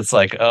plays where it's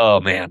like, oh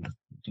man,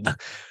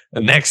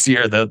 next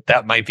year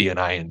that might be an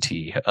INT.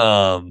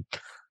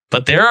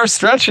 But there are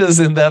stretches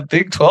in that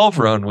Big 12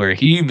 run where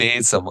he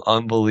made some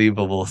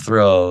unbelievable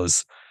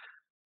throws.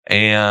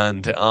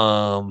 And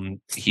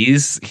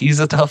he's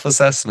a tough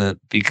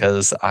assessment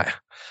because I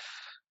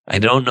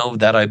don't know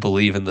that I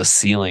believe in the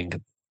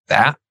ceiling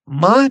that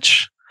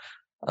much.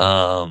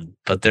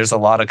 But there's a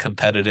lot of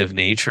competitive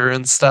nature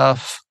and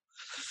stuff.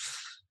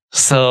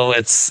 So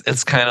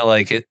it's kind of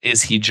like,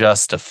 is he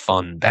just a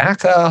fun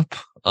backup?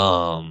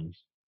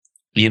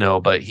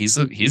 but he's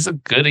a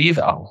good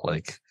eval.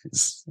 Like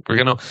he's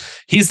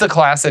the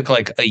classic,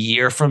 like a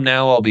year from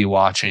now, I'll be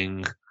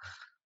watching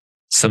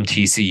some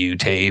TCU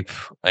tape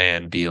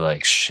and be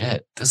like,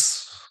 shit,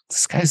 this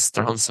guy's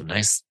throwing some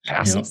nice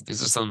passes. Yep.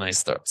 These are some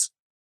nice throws.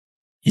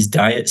 He's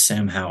Diet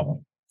Sam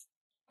Howell.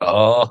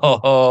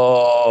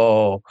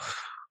 Oh,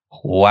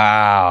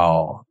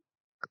 wow.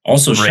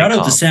 Also, great shout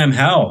out to Sam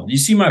Howell. You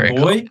see my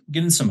boy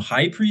getting some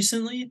hype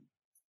recently?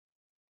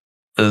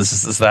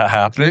 Is that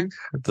happening?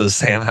 The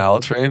Sam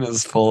Howell train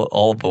is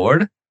all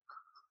aboard?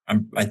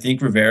 I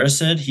think Rivera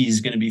said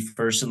he's going to be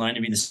first in line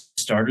to be the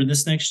starter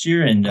this next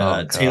year. And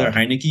Taylor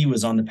Heineke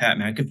was on the Pat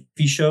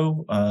McAfee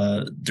show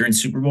during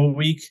Super Bowl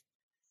week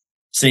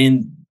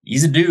saying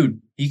he's a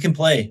dude. He can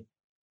play.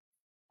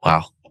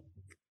 Wow.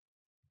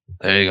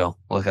 There you go.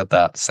 Look at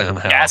that. Sam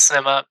Howell. Gassing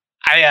him up.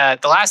 The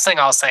last thing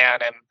I'll say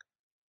on him,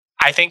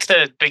 I think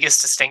the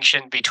biggest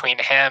distinction between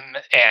him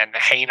and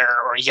Haener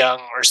or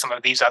Young or some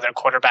of these other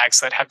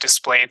quarterbacks that have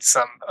displayed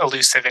some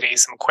elusivity,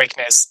 some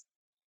quickness,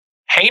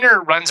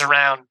 Haener runs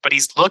around, but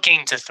he's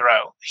looking to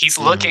throw. He's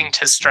looking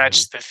to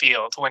stretch the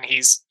field when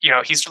he's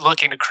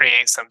looking to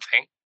create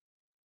something.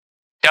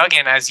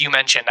 Duggan, as you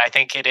mentioned, I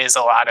think it is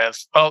a lot of,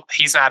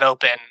 he's not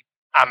open,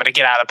 I'm going to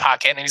get out of the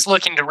pocket, and he's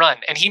looking to run.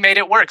 And he made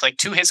it work. Like,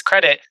 to his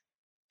credit,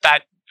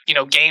 that,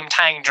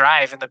 game-tying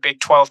drive in the Big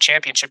 12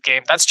 championship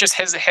game, that's just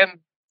him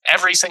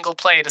every single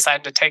play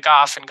deciding to take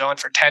off and going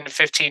for 10 to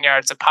 15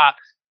 yards a pop.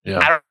 Yeah.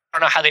 I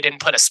don't know how they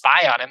didn't put a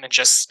spy on him and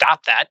just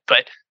stop that,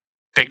 but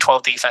Big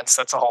 12 defense,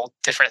 that's a whole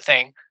different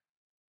thing.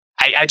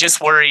 I just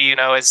worry,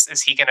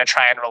 is he going to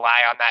try and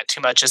rely on that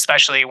too much,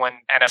 especially when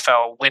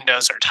NFL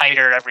windows are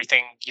tighter,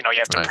 everything, you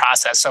have to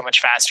process so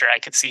much faster. I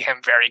could see him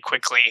very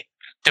quickly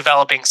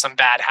developing some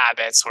bad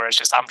habits where it's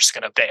just, I'm just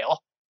going to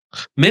bail.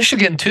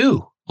 Michigan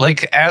too.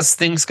 Like, as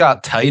things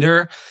got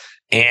tighter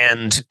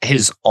and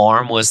his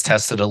arm was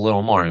tested a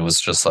little more, he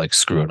was just like,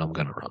 screw it, I'm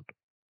going to run.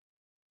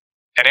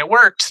 And it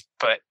worked,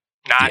 but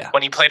not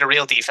when he played a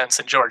real defense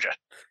in Georgia.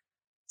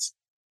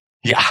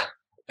 Yeah.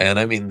 And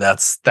I mean,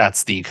 that's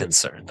the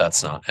concern.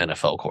 That's not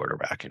NFL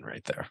quarterbacking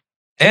right there.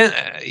 And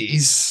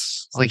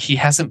he's like, he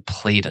hasn't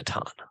played a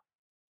ton.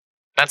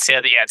 That's the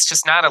other, it's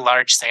just not a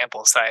large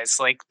sample size.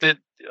 Like, a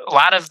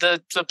lot of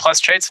the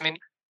plus traits, I mean,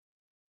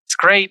 it's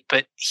great,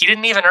 but he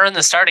didn't even earn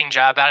the starting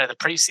job out of the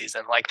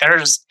preseason. Like,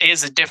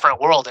 is a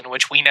different world in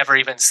which we never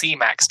even see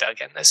Max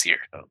Duggan this year.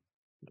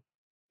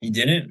 He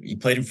didn't. He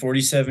played in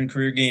 47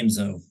 career games,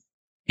 though.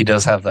 He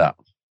does have that.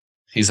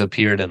 He's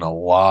appeared in a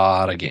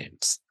lot of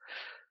games.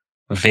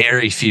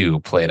 Very few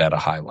played at a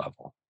high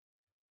level.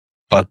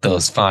 But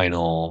those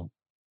final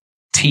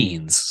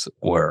teens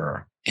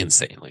were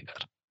insanely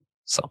good.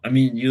 So, I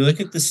mean, you look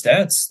at the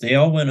stats, they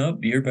all went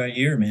up year by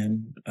year,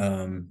 man.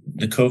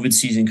 The COVID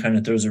season kind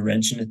of throws a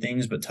wrench into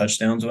things, but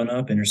touchdowns went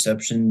up,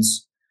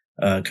 interceptions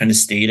kind of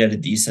stayed at a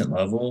decent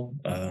level.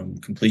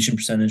 Completion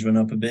percentage went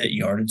up a bit,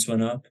 yardage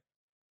went up.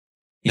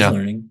 He's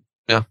learning.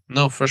 Yeah,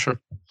 no, for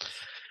sure.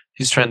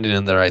 He's trending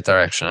in the right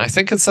direction. I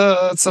think it's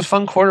a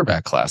fun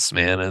quarterback class,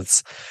 man.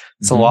 It's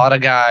a lot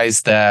of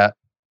guys that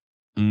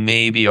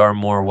maybe are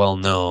more well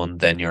known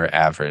than your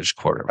average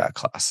quarterback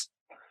class.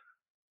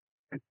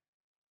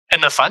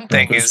 And the fun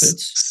thing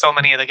is, so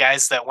many of the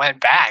guys that went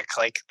back,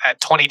 like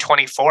that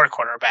 2024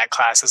 quarterback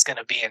class is going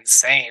to be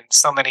insane.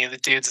 So many of the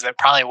dudes that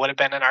probably would have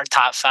been in our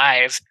top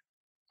 5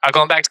 are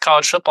going back to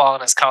college football,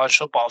 and as college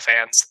football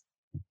fans,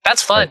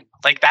 that's fun.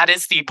 Like, that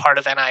is the part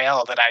of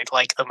NIL that I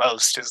like the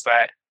most, is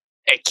that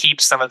it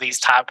keeps some of these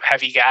top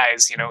heavy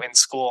guys, in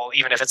school,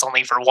 even if it's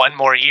only for one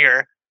more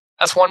year.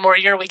 That's one more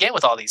year we get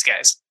with all these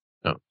guys.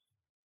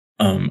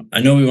 I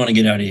know we want to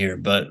get out of here,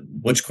 but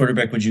which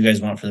quarterback would you guys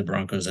want for the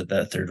Broncos at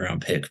that 3rd round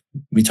pick?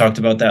 We talked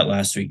about that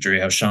last week, Dre,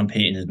 how Sean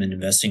Payton has been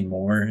investing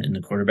more in the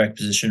quarterback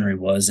position, or he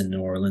was in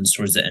New Orleans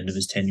towards the end of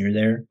his tenure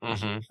there.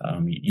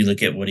 You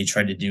look at what he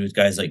tried to do with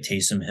guys like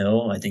Taysom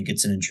Hill. I think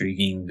it's an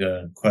intriguing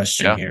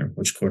question here.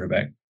 Which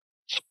quarterback?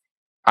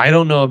 I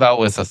don't know about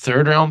with a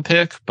 3rd round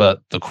pick,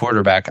 but the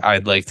quarterback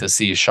I'd like to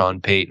see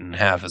Sean Payton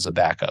have as a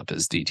backup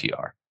is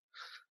DTR.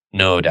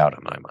 No doubt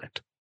in my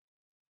mind.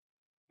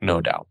 No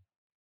doubt.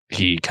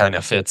 He kind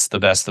of fits the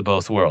best of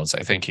both worlds.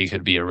 I think he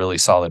could be a really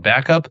solid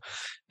backup,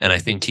 and I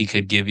think he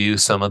could give you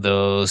some of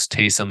those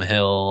Taysom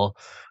Hill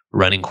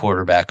running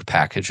quarterback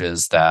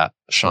packages that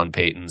Sean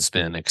Payton's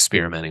been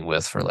experimenting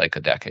with for like a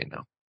decade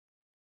now.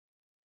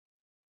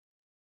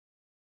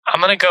 I'm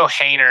going to go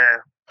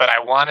Haener, but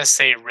I want to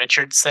say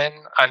Richardson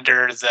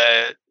under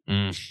the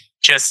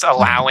just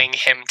allowing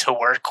him to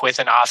work with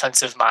an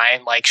offensive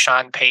mind like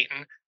Sean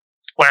Payton,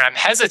 where I'm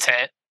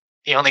hesitant.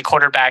 The only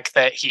quarterback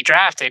that he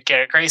drafted,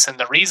 Garrett Grayson,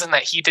 the reason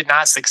that he did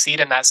not succeed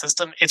in that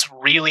system, it's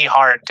really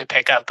hard to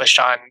pick up a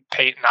Sean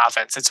Payton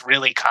offense. It's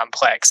really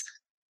complex.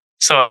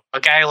 So a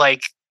guy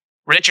like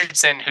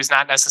Richardson, who's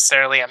not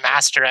necessarily a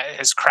master at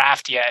his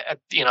craft yet,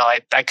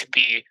 that could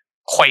be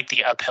quite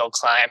the uphill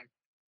climb.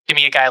 Give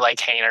me a guy like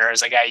Haener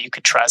as a guy you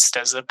could trust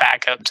as a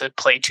backup to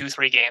play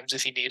 2-3 games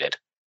if you needed.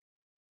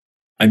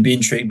 I'd be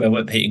intrigued by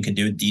what Payton can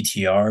do with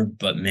DTR,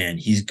 but man,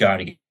 he's got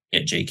to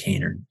at Jake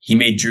Haener. He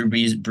made Drew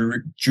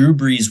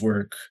Brees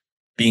work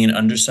being an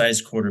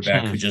undersized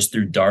quarterback who just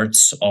threw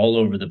darts all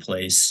over the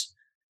place.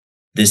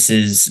 This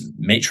is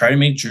try to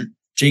make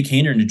Jake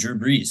Haener into Drew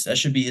Brees. That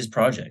should be his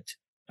project.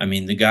 I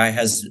mean, the guy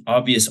has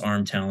obvious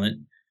arm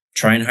talent.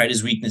 Try and hide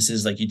his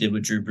weaknesses like you did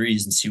with Drew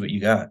Brees and see what you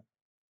got.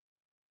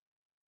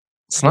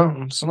 It's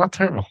not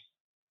terrible.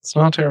 It's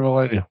not a terrible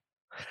idea.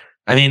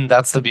 I mean,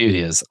 that's the beauty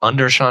is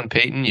under Sean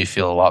Payton, you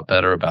feel a lot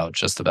better about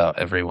just about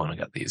every one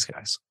of these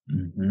guys.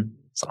 Mm-hmm.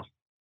 So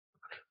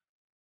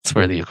that's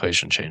where the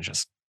equation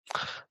changes.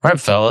 All right,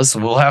 fellas,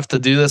 we'll have to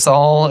do this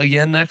all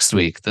again next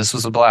week. This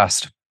was a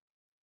blast.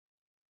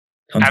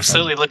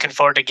 Absolutely looking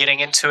forward to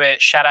getting into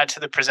it. Shout out to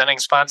the presenting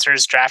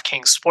sponsors,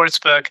 DraftKings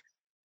Sportsbook.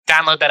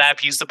 Download that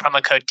app, use the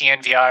promo code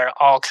DNVR.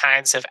 All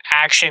kinds of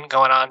action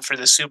going on for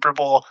the Super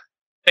Bowl.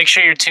 Make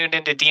sure you're tuned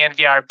into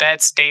DNVR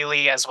Bets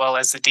daily, as well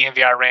as the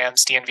DNVR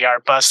Rams,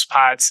 DNVR Bust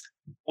Pods.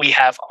 We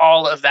have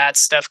all of that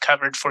stuff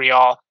covered for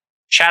y'all.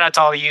 Shout out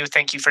to all of you.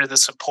 Thank you for the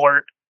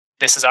support.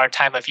 This is our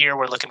time of year.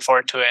 We're looking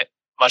forward to it.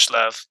 Much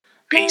love.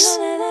 Peace.